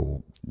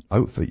tribal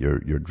outfit,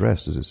 your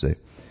dress, as I say.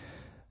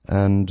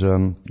 And,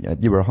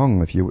 you were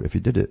hung if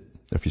you did it,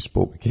 if you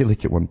spoke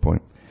Gaelic at one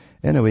point.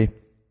 Anyway,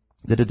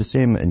 they did the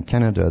same in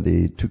Canada.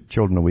 They took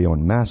children away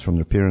en masse from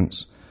their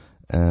parents,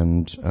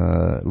 and,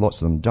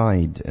 lots of them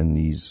died in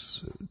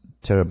these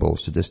terrible,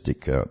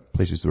 sadistic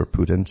places they were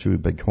put into.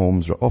 Big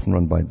homes are often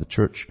run by the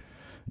church.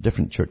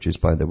 Different churches,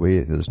 by the way.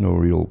 There's no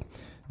real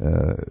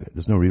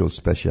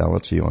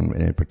speciality on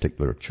any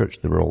particular church.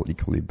 They were all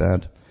equally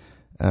bad.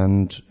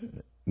 And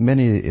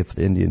many of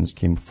the Indians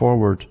came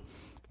forward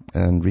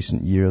in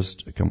recent years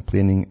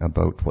complaining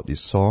about what they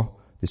saw.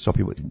 They saw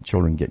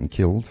children getting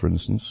killed, for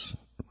instance.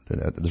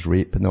 There's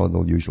rape and all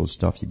the usual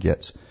stuff you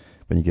get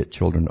when you get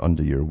children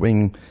under your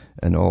wing,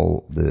 and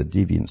all the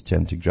deviants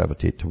tend to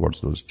gravitate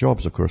towards those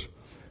jobs, of course.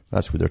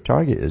 That's where their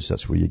target is.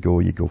 That's where you go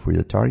where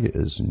the target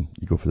is, and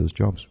you go for those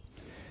jobs.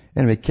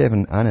 Anyway,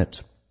 Kevin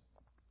Annett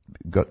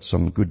got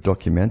some good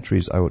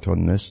documentaries out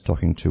on this,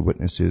 talking to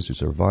witnesses who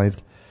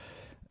survived.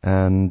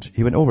 And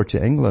he went over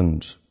to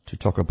England to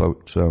talk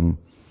about, to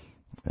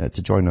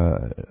join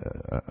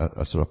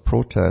a sort of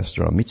protest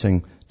or a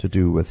meeting to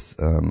do with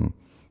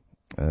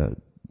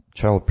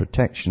child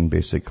protection,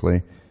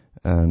 basically.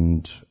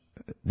 And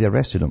they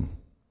arrested him.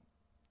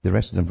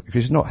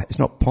 Because it's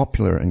not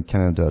popular in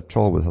Canada at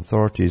all with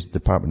authorities.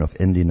 Department of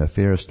Indian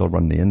Affairs still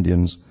run the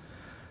Indians.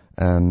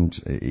 And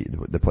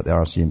the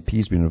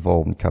RCMP's been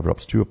involved in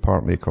cover-ups too,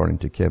 apparently, according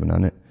to Kevin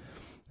Annett.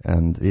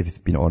 And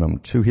they've been on him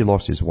too. He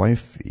lost his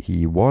wife.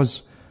 He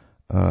was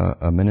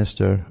a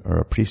minister or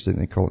a priest,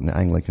 they call it, in the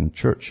Anglican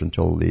Church,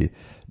 until they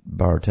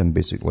barred him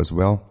basically as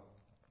well,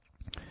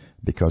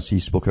 because he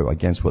spoke out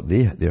against what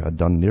they had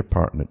done their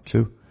part in it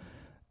too.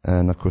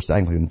 And of course the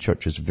Anglican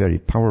Church is very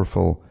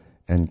powerful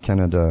in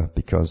Canada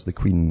because the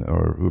Queen,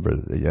 or whoever,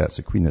 it's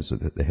the Queen, is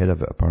at the head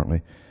of it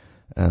apparently.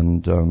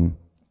 And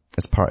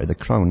as part of the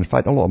Crown. In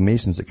fact, a lot of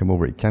Masons that come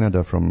over to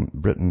Canada from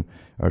Britain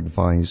are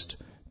advised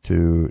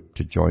to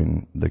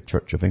join the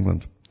Church of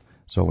England.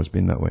 It's always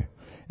been that way.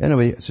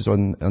 Anyway, this is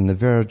on the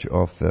verge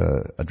of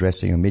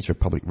addressing a major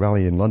public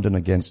rally in London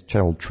against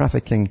child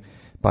trafficking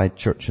by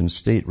church and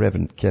state.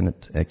 Reverend Kevin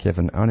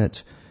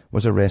Annett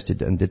was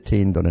arrested and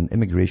detained on an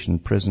immigration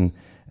prison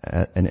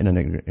in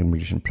an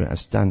immigration prison at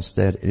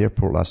Stansted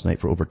Airport last night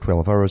for over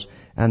 12 hours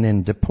and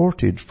then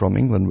deported from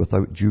England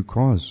without due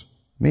cause.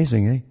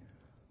 Amazing, eh?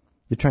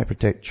 They try to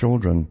protect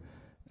children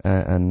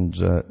and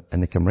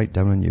they come right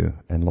down on you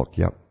and lock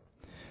you up.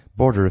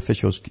 Border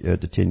officials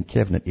detained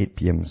Kevin at 8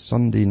 p.m.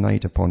 Sunday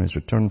night upon his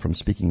return from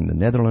speaking in the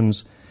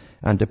Netherlands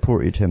and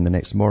deported him the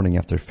next morning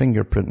after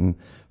fingerprinting,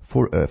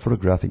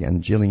 photographing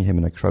and jailing him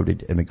in a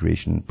crowded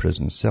immigration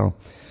prison cell.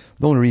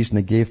 The only reason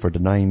they gave for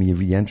denying me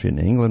re-entry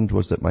into England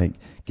was that my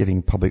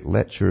giving public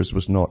lectures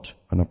was not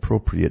an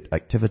appropriate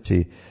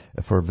activity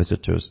for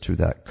visitors to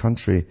that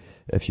country,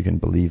 if you can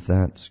believe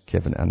that,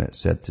 Kevin Annett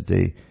said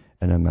today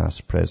in a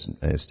mass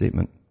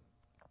statement.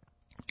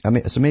 I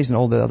mean, it's amazing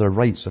all the other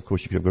rights, of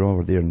course, you could have gone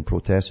over there and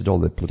protested, all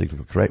the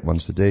politically correct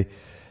ones today,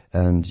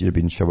 and you'd have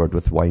been showered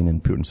with wine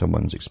and put in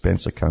someone's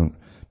expense account,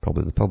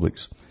 probably the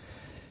public's.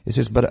 He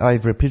says, but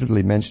I've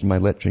repeatedly mentioned my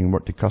lecturing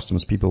work to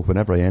customs people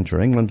whenever I enter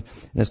England,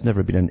 and it's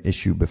never been an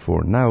issue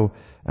before now.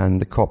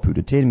 And the cop who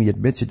detained me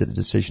admitted that the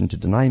decision to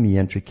deny me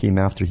entry came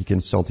after he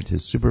consulted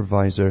his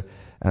supervisor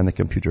and the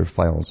computer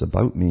files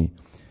about me.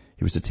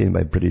 He was detained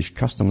by British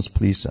Customs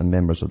Police and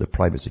members of the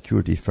private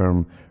security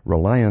firm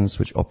Reliance,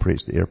 which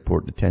operates the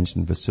airport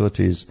detention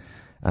facilities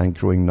and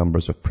growing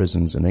numbers of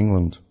prisons in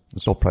England.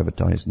 It's all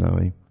privatized now,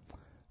 eh?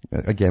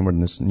 Again, we're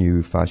in this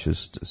new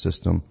fascist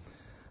system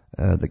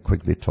that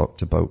Quigley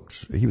talked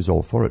about. He was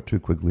all for it too,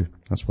 Quigley.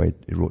 That's why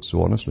he wrote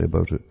so honestly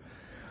about it.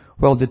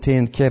 Well,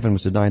 detained Kevin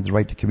was denied the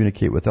right to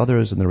communicate with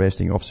others, and the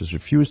arresting officers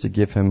refused to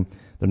give him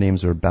their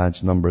names or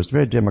badge numbers.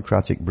 Very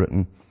democratic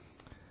Britain,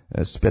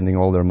 spending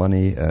all their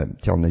money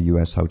telling the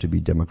US how to be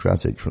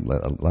democratic from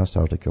the last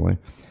article. Eh?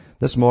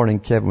 This morning,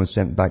 Kevin was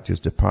sent back to his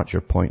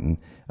departure point in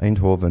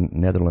Eindhoven,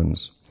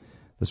 Netherlands.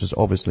 This was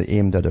obviously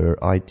aimed at our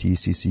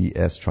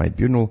ITCCS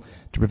tribunal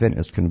to prevent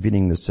us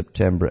convening this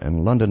September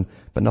in London,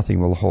 but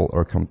nothing will halt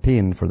our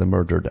campaign for the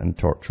murdered and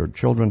tortured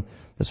children.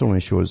 This only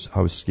shows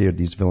how scared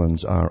these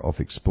villains are of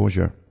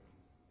exposure.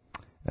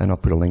 And I'll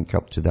put a link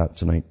up to that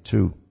tonight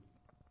too.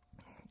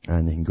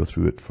 And you can go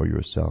through it for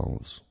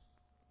yourselves.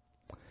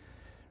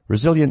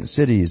 Resilient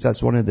cities,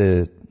 that's one of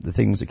the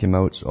things that came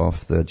out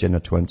of the Agenda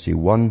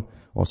 21,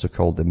 also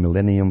called the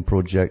Millennium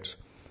Project,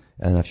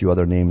 and a few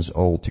other names,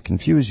 all to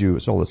confuse you.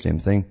 It's all the same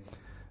thing,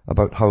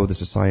 about how the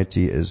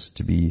society is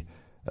to be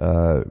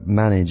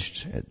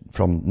managed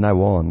from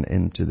now on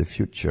into the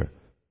future.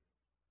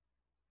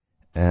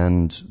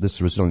 And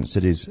this Resilient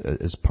Cities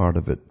is part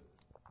of it.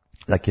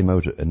 That came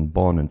out in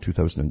Bonn in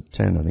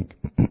 2010, I think.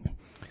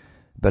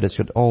 But it's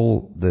got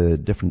all the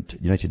different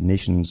United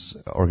Nations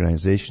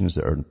organizations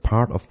that are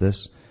part of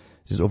this.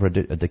 This is over a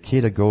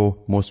decade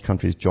ago. Most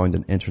countries joined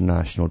an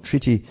international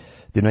treaty,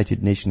 the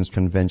United Nations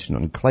Convention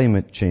on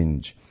Climate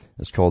Change.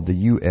 It's called the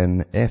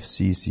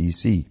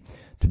UNFCCC,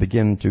 to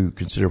begin to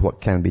consider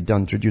what can be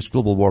done to reduce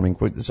global warming.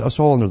 It's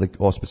all under the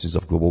auspices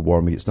of global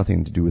warming. It's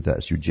nothing to do with that.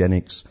 It's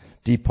eugenics,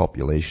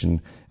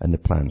 depopulation, and the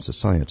planned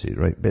society,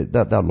 right? But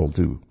that'll all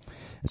do.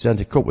 It's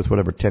to cope with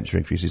whatever temperature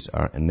increases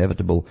are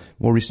inevitable.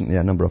 More recently,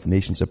 a number of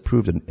nations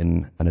approved,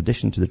 in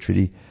addition to the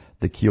treaty,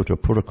 the Kyoto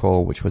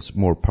Protocol, which was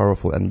more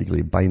powerful and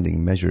legally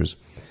binding measures.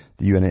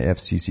 The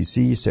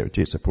UNFCCC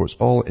Secretariat supports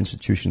all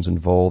institutions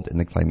involved in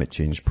the climate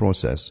change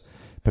process,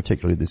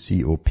 particularly the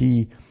COP,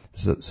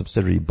 the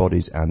subsidiary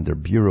bodies and their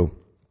bureau.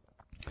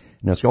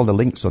 Now, it's got all the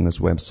links on this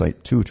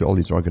website too to all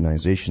these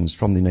organizations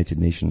from the United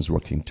Nations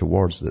working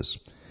towards this.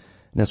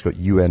 And it's got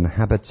UN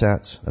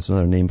Habitat, that's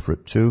another name for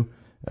it too,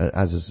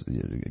 as is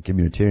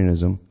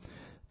communitarianism.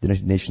 The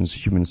United Nations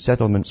Human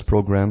Settlements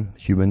Program,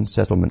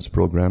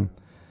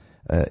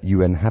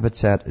 UN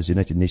Habitat is the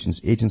United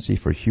Nations Agency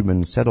for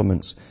Human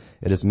Settlements.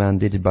 It is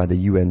mandated by the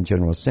UN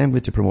General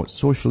Assembly to promote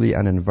socially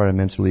and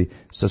environmentally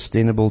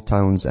sustainable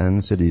towns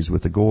and cities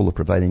with the goal of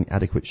providing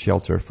adequate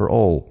shelter for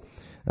all.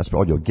 That's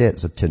all you'll get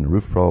is a tin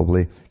roof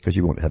probably, because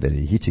you won't have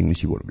any heating,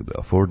 so you won't be able to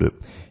afford it.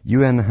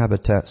 UN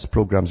Habitat's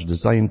programs are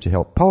designed to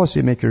help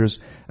policymakers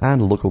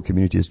and local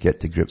communities get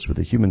to grips with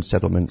the human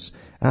settlements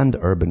and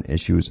urban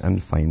issues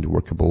and find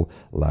workable,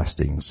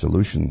 lasting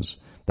solutions.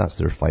 That's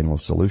their final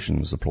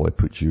solutions. They'll probably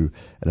put you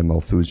in a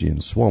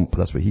Malthusian swamp.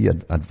 That's what he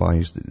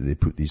advised, that they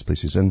put these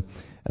places in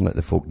and let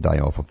the folk die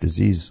off of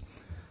disease.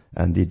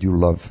 And they do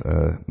love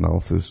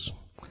Malthus.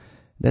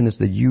 Then there's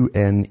the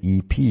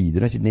UNEP, the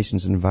United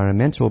Nations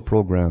Environmental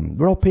Programme.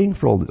 We're all paying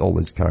for all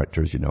these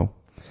characters, you know.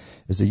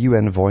 Is a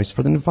UN voice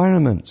for the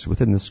environment.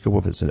 Within the scope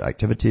of its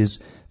activities,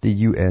 the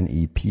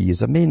UNEP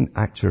is a main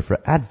actor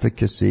for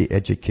advocacy,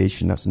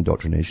 education, that's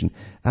indoctrination,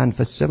 and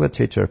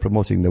facilitator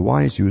promoting the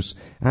wise use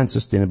and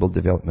sustainable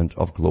development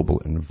of global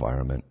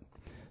environment.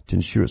 To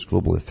ensure its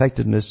global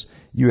effectiveness,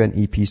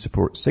 UNEP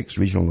supports 6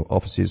 regional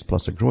offices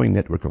plus a growing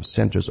network of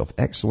centres of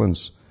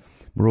excellence.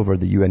 Moreover,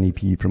 the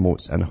UNEP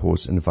promotes and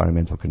hosts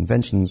environmental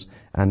conventions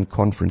and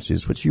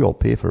conferences, which you all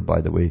pay for, by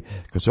the way,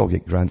 because you all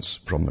get grants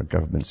from their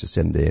governments to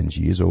send the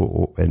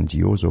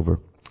NGOs over.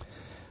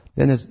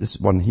 Then there's this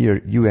one here,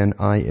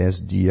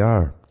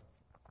 UNISDR.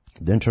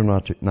 The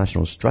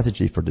International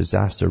Strategy for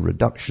Disaster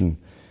Reduction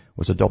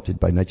was adopted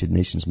by United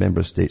Nations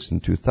member states in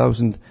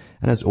 2000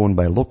 and is owned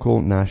by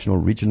local, national,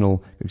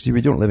 regional. See,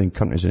 we don't live in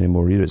countries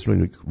anymore either. It's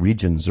really like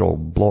regions. They're all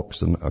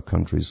blocks in our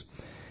countries.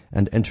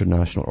 And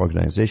international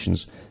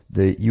organizations.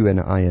 The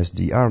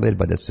UNISDR, led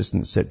by the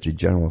Assistant Secretary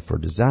General for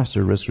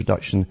Disaster Risk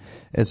Reduction,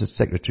 is a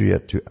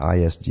secretariat to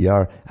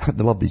ISDR.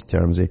 They love these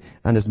terms,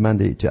 and is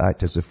mandated to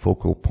act as a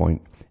focal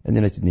point in the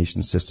United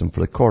Nations system for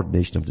the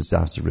coordination of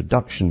disaster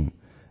reduction.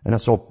 And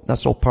that's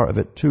all part of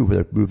it too, where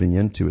they're moving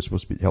into. It's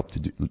supposed to help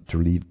to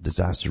relieve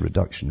disaster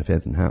reduction if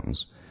anything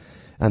happens.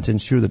 And to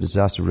ensure that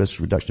disaster risk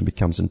reduction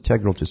becomes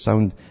integral to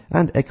sound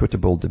and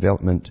equitable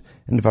development,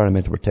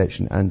 environmental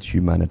protection and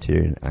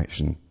humanitarian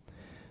action.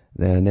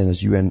 Then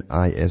there's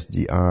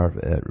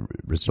UNISDR,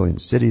 Resilient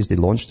Cities. They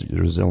launched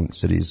the Resilient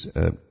Cities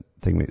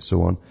thing,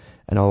 so on.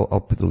 And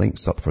I'll put the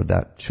links up for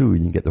that too,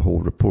 and you get the whole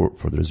report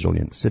for the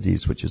Resilient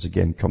Cities, which is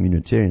again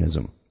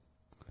communitarianism.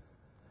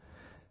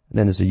 And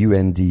then there's the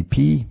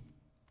UNDP,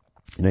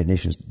 United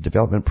Nations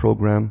Development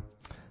Programme.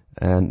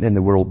 And then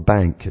the World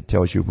Bank, it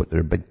tells you what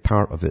their big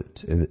part of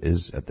it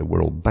is at the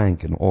World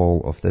Bank and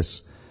all of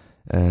this.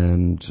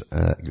 And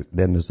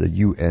then there's the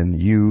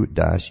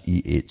UNU-EHS.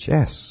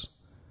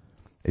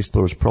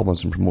 Explores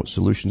problems and promotes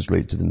solutions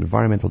related to the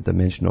environmental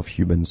dimension of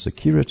human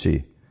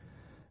security.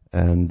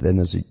 And then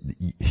there's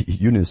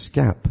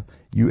UNESCAP,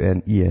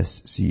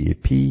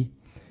 UNESCAP.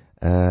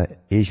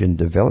 Asian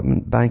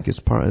Development Bank is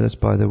part of this,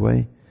 by the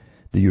way.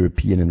 The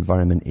European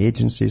Environment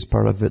Agency is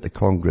part of it. The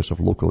Congress of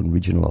Local and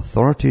Regional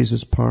Authorities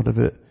is part of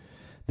it.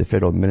 The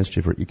Federal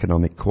Ministry for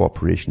Economic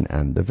Cooperation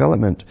and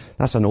Development.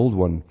 That's an old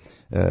one.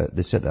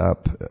 They set that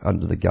up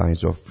under the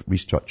guise of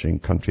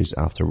restructuring countries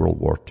after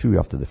World War II,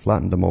 after they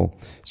flattened them all.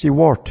 See,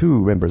 War II,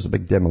 remember, is a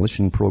big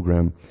demolition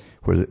program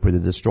where they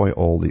destroy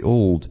all the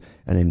old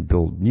and then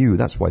build new.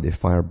 That's why they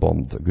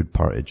firebombed a good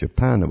part of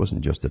Japan. It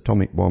wasn't just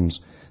atomic bombs.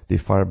 They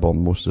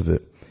firebombed most of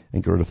it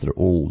and got rid of their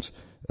old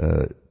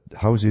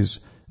houses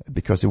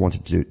because they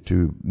wanted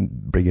to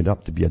bring it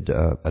up to be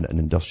an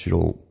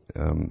industrial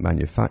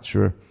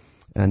manufacturer.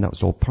 And that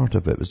was all part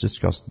of it. It was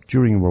discussed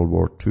during World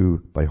War II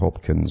by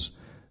Hopkins,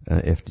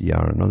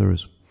 FDR and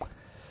others.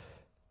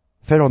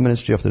 Federal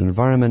Ministry of the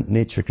Environment,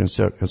 Nature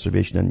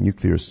Conservation and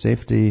Nuclear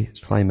Safety,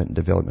 Climate and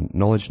Development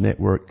Knowledge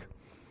Network,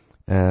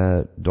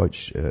 the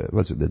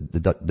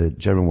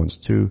German ones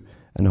too,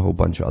 and a whole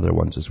bunch of other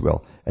ones as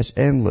well. It's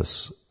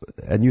endless.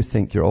 And you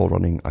think you're all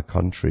running a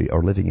country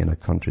or living in a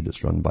country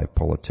that's run by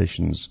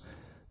politicians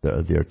that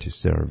are there to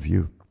serve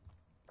you.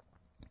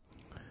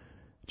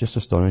 Just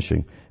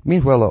astonishing.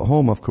 Meanwhile, at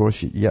home, of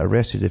course, you get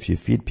arrested if you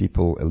feed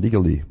people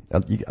illegally.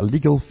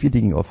 Illegal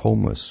feeding of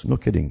homeless. No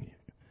kidding.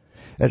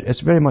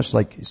 It's very much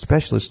like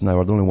specialists now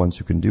are the only ones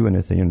who can do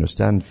anything. You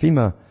understand?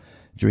 FEMA,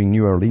 during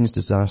New Orleans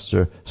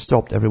disaster,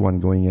 stopped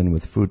everyone going in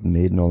with food and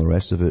aid and all the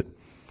rest of it,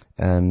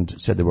 and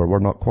said they were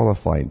not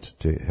qualified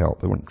to help.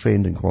 They weren't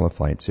trained and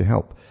qualified to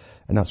help.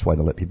 And that's why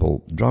they let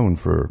people drown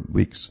for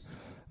weeks.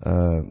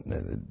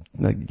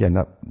 Again,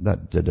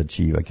 that did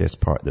achieve, I guess,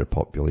 part of their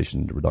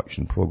population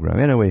reduction program.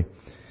 Anyway,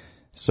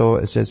 so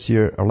it says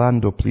here,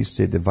 Orlando police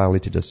say they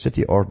violated a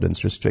city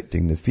ordinance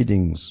restricting the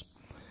feedings.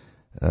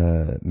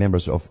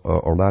 Members of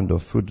Orlando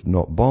Food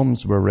Not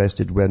Bombs were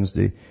arrested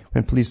Wednesday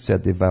when police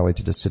said they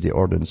violated a city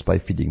ordinance by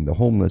feeding the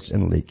homeless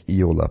in Lake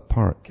Eola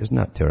Park. Isn't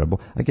that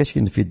terrible? I guess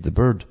you can feed the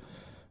bird,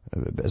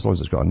 as long as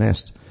it's got a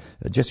nest.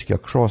 Jessica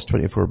Cross,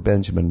 24,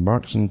 Benjamin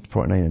Markson,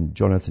 49, and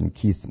Jonathan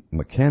Keith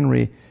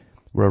McHenry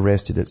were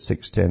arrested at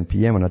 6:10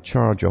 p.m. on a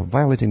charge of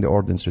violating the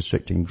ordinance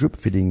restricting group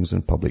feedings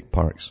in public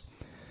parks.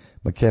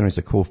 McHenry is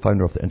a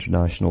co-founder of the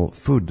International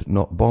Food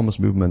Not Bombs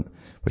movement,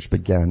 which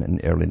began in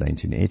the early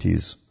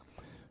 1980s.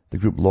 The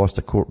group lost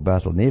a court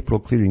battle in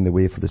April, clearing the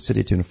way for the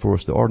city to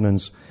enforce the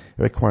ordinance.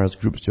 It requires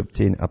groups to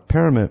obtain a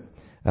permit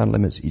and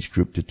limits each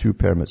group to 2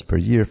 permits per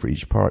year for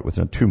each park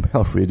within a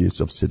 2-mile radius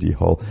of City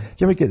Hall. Do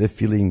you ever get the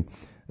feeling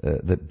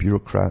that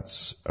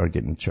bureaucrats are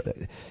getting...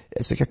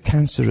 It's like a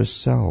cancerous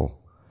cell.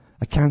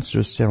 A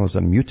cancerous cell is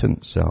a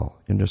mutant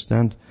cell, you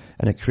understand?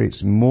 And it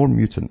creates more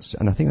mutants.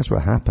 And I think that's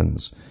what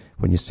happens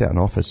when you set an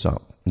office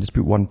up and just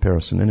put one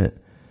person in it.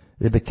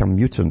 They become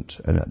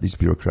mutant, these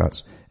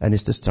bureaucrats, and they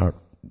just start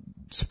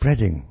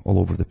spreading all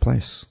over the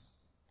place.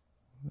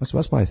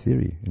 That's my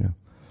theory, you know.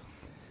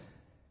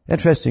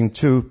 Interesting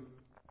too,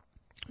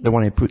 they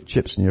want to put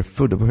chips in your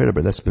food. I've heard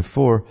about this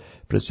before,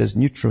 but it says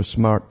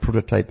NutroSmart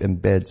prototype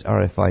embeds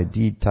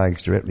RFID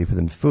tags directly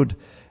within food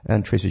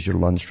and traces your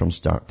lunch from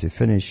start to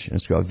finish. And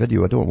it's got a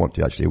video. I don't want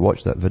to actually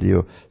watch that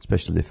video,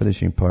 especially the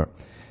finishing part.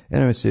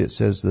 Anyway, it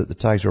says that the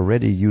tags are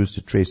already used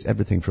to trace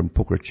everything from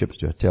poker chips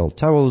to hotel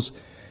towels.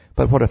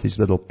 But what if these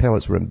little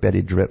pellets were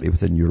embedded directly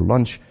within your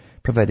lunch,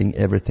 providing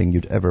everything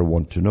you'd ever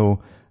want to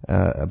know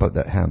about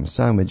that ham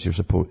sandwich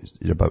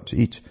you're about to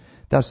eat.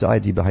 That's the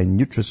idea behind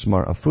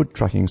NutriSmart, a food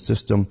tracking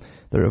system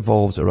that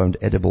revolves around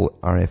edible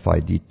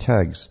RFID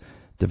tags,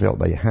 developed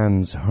by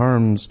Hans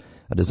Harms,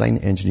 a design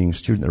engineering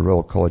student at the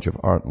Royal College of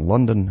Art in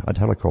London. I'd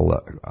hardly call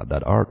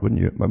that art,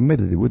 wouldn't you?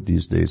 Maybe they would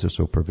these days, they're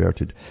so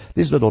perverted.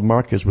 These little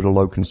markers would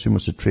allow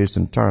consumers to trace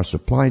the entire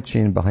supply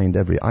chain behind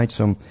every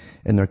item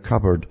in their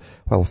cupboard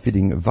while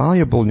feeding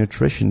valuable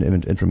nutrition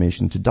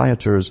information to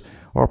dieters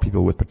or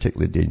people with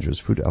particularly dangerous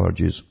food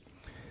allergies.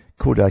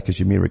 Kodak, as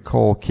you may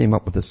recall, came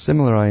up with a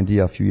similar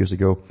idea a few years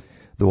ago,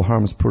 though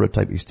Harm's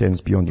prototype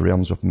extends beyond the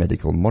realms of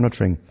medical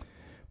monitoring.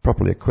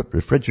 Properly equipped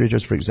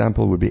refrigerators, for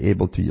example, would be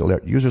able to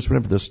alert users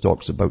whenever their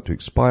stock's about to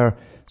expire,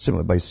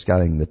 simply by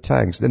scanning the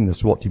tags. Then the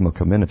SWAT team will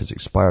come in if it's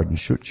expired and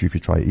shoot you if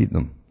you try to eat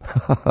them.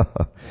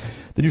 The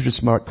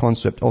NutriSmart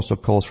concept also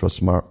calls for a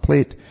smart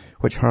plate,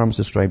 which Harms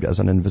described as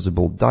an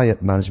invisible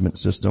diet management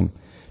system.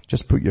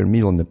 Just put your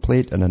meal on the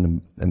plate and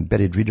an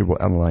embedded reader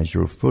will analyze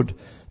your food,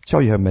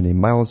 tell you how many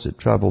miles it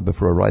traveled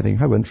before arriving,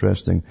 how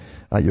interesting,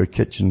 at your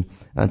kitchen,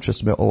 and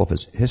transmit all of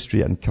its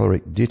history and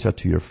caloric data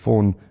to your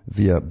phone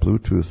via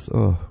Bluetooth.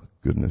 Oh,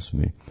 goodness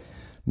me.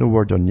 No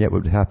word on yet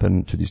what would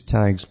happen to these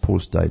tags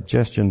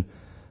post-digestion.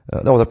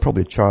 They'll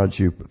probably charge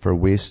you for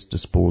waste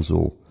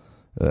disposal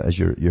as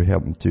you're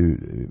helping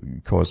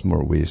to cause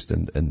more waste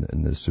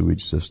in the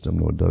sewage system,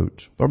 no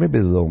doubt. Or maybe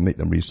they'll make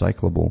them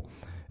recyclable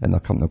and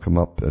they'll come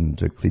up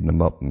and clean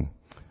them up and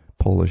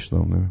polish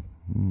them.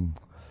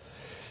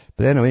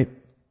 But anyway,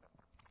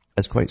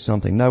 it's quite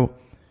something. Now,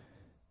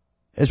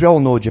 as we all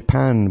know,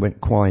 Japan went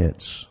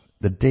quiet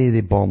the day they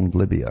bombed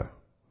Libya.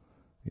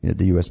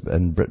 The US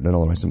and Britain and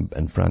all the rest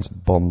and France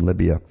bombed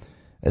Libya.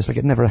 It's like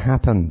it never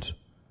happened.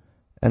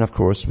 And of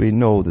course, we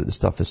know that the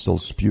stuff is still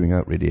spewing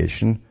out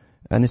radiation,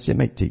 and they say it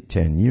might take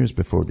 10 years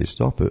before they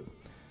stop it.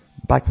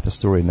 Back with the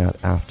story now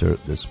after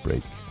this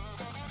break.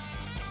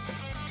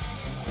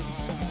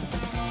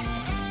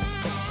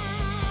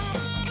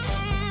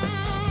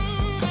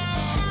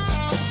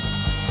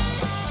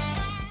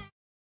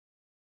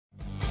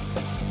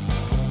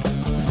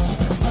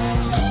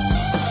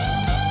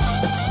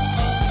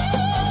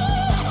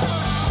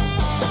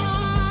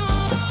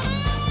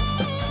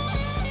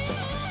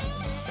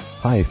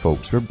 Hi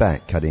folks, we're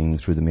back cutting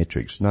through the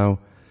matrix now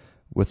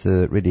with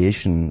the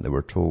radiation that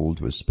we're told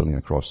was spilling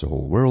across the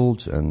whole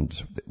world, and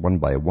one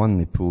by one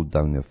they pulled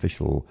down the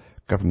official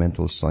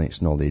governmental sites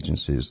and all the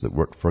agencies that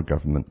work for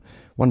government.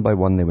 One by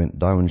one they went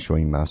down,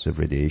 showing massive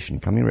radiation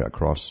coming right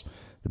across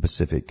the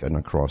Pacific and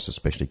across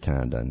especially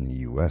Canada and the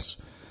US.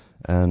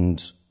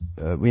 And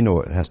we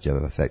know it has to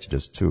have affected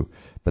us too.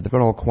 But they've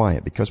gone all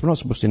quiet because we're not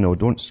supposed to know,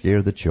 don't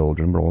scare the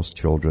children, we're all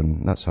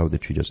children. That's how they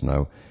treat us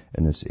now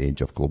in this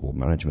age of global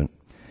management.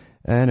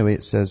 Anyway,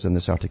 it says in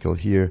this article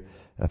here,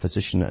 a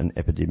physician and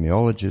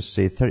epidemiologist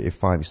say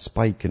 35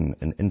 spike in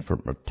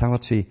infant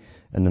mortality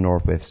in the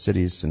northwest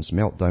cities since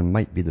meltdown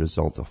might be the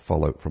result of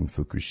fallout from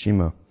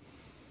Fukushima.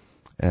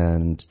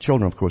 And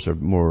children, of course, are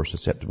more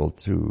susceptible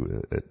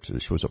to it.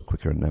 Shows up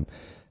quicker in them.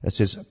 It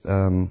says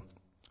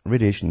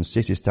radiation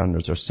safety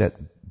standards are set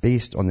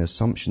based on the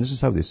assumption, this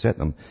is how they set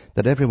them,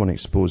 that everyone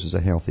exposed is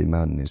a healthy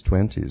man in his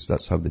 20s.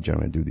 That's how they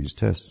generally do these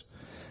tests.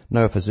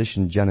 Now,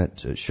 physician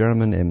Janet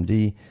Sherman,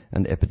 MD,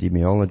 and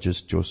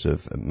epidemiologist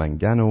Joseph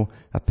Mangano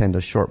append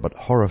a short but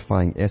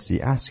horrifying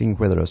essay asking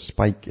whether a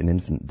spike in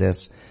infant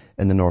deaths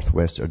in the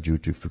Northwest are due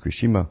to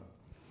Fukushima.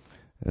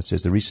 It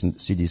says the recent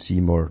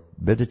CDC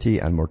morbidity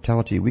and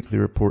mortality weekly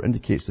report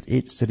indicates that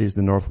 8 cities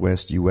in the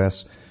Northwest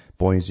U.S.,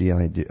 Boise,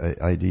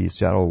 ID,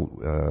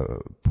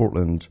 Seattle,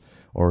 Portland,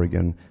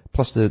 Oregon,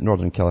 plus the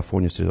Northern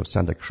California cities of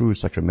Santa Cruz,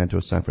 Sacramento,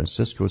 San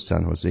Francisco,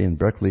 San Jose, and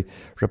Berkeley,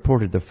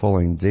 reported the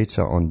following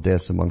data on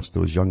deaths amongst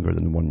those younger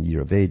than 1 year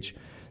of age.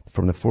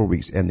 From the 4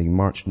 weeks ending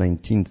March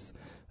 19th,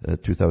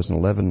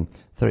 2011,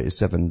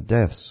 37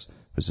 deaths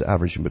was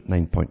averaged about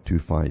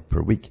 9.25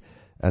 per week.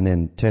 And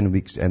then 10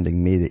 weeks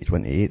ending May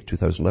 28th,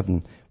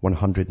 2011,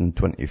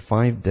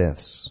 125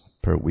 deaths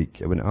per week.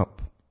 It went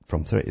up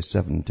from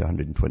 37 to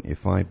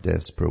 125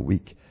 deaths per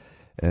week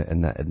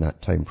in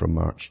that time from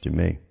March to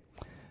May.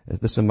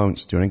 This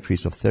amounts to an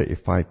increase of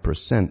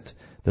 35%.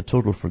 The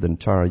total for the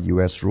entire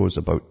U.S. rose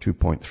about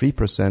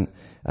 2.3%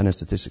 and is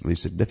statistically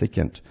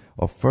significant.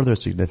 Of further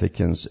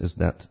significance is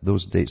that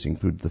those dates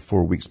include the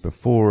 4 weeks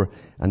before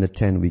and the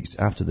 10 weeks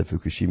after the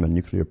Fukushima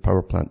nuclear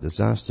power plant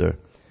disaster.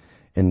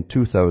 In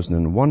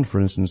 2001, for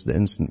instance, the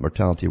infant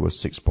mortality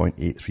was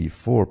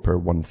 6.834 per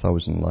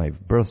 1,000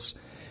 live births,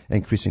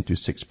 increasing to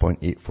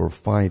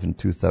 6.845 in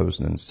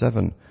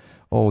 2007.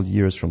 All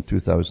years from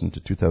 2000 to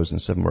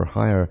 2007 were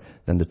higher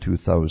than the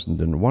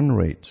 2001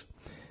 rate.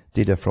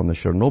 Data from the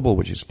Chernobyl,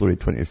 which exploded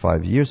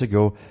 25 years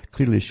ago,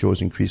 clearly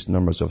shows increased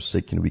numbers of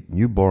sick and weak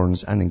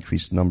newborns and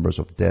increased numbers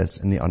of deaths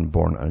in the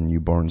unborn and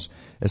newborns,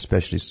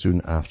 especially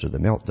soon after the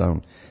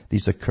meltdown.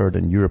 These occurred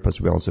in Europe as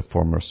well as the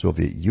former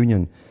Soviet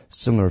Union.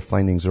 Similar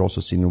findings are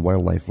also seen in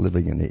wildlife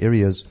living in the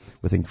areas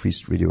with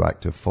increased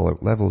radioactive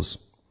fallout levels.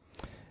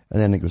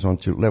 And then it goes on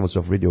to levels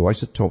of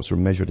radioisotopes were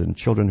measured in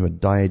children who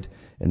had died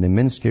in the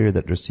Minsk area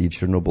that received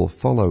Chernobyl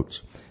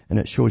fallout. And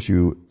it shows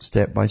you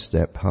step by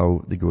step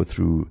how they go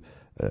through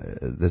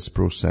this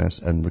process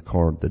and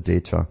record the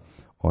data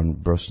on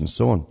bursts and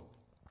so on.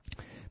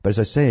 But as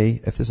I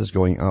say, if this is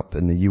going up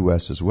in the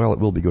US as well, it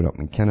will be going up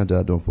in Canada.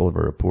 I don't know if we'll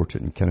ever report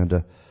it in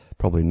Canada.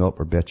 Probably not.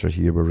 We're better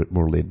here. We're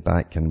more laid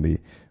back and we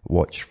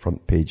watch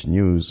front page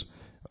news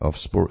of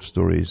sports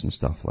stories and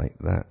stuff like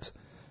that.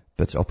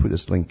 But I'll put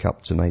this link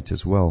up tonight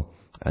as well,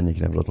 and you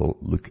can have a little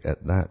look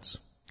at that.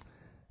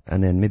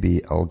 And then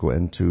maybe I'll go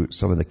into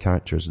some of the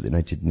characters of the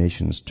United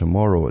Nations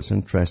tomorrow. It's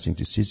interesting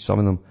to see some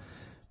of them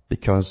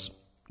because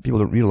people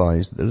don't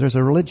realize that there's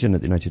a religion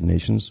at the United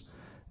Nations,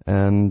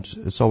 and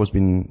it's always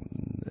been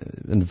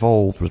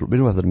involved with, we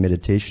know about the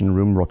meditation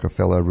room,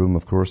 Rockefeller room,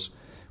 of course.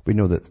 We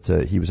know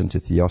that he was into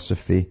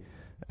theosophy,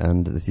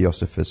 and the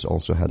Theosophists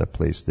also had a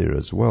place there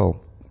as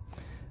well.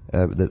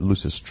 That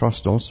Lucis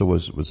Trust also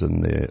was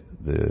in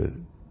the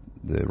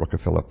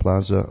Rockefeller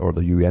Plaza, or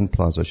the UN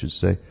Plaza, I should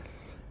say.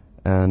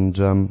 And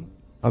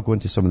I'll go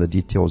into some of the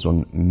details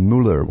on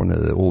Mueller, one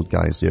of the old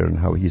guys there, and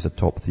how he's a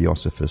top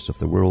theosophist of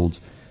the world,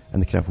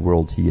 and the kind of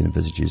world he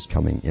envisages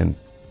coming in.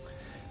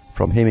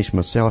 From Hamish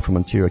Marcella from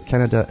Ontario,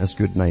 Canada, it's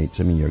good night.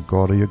 I mean, your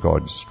God or your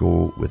gods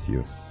go with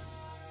you.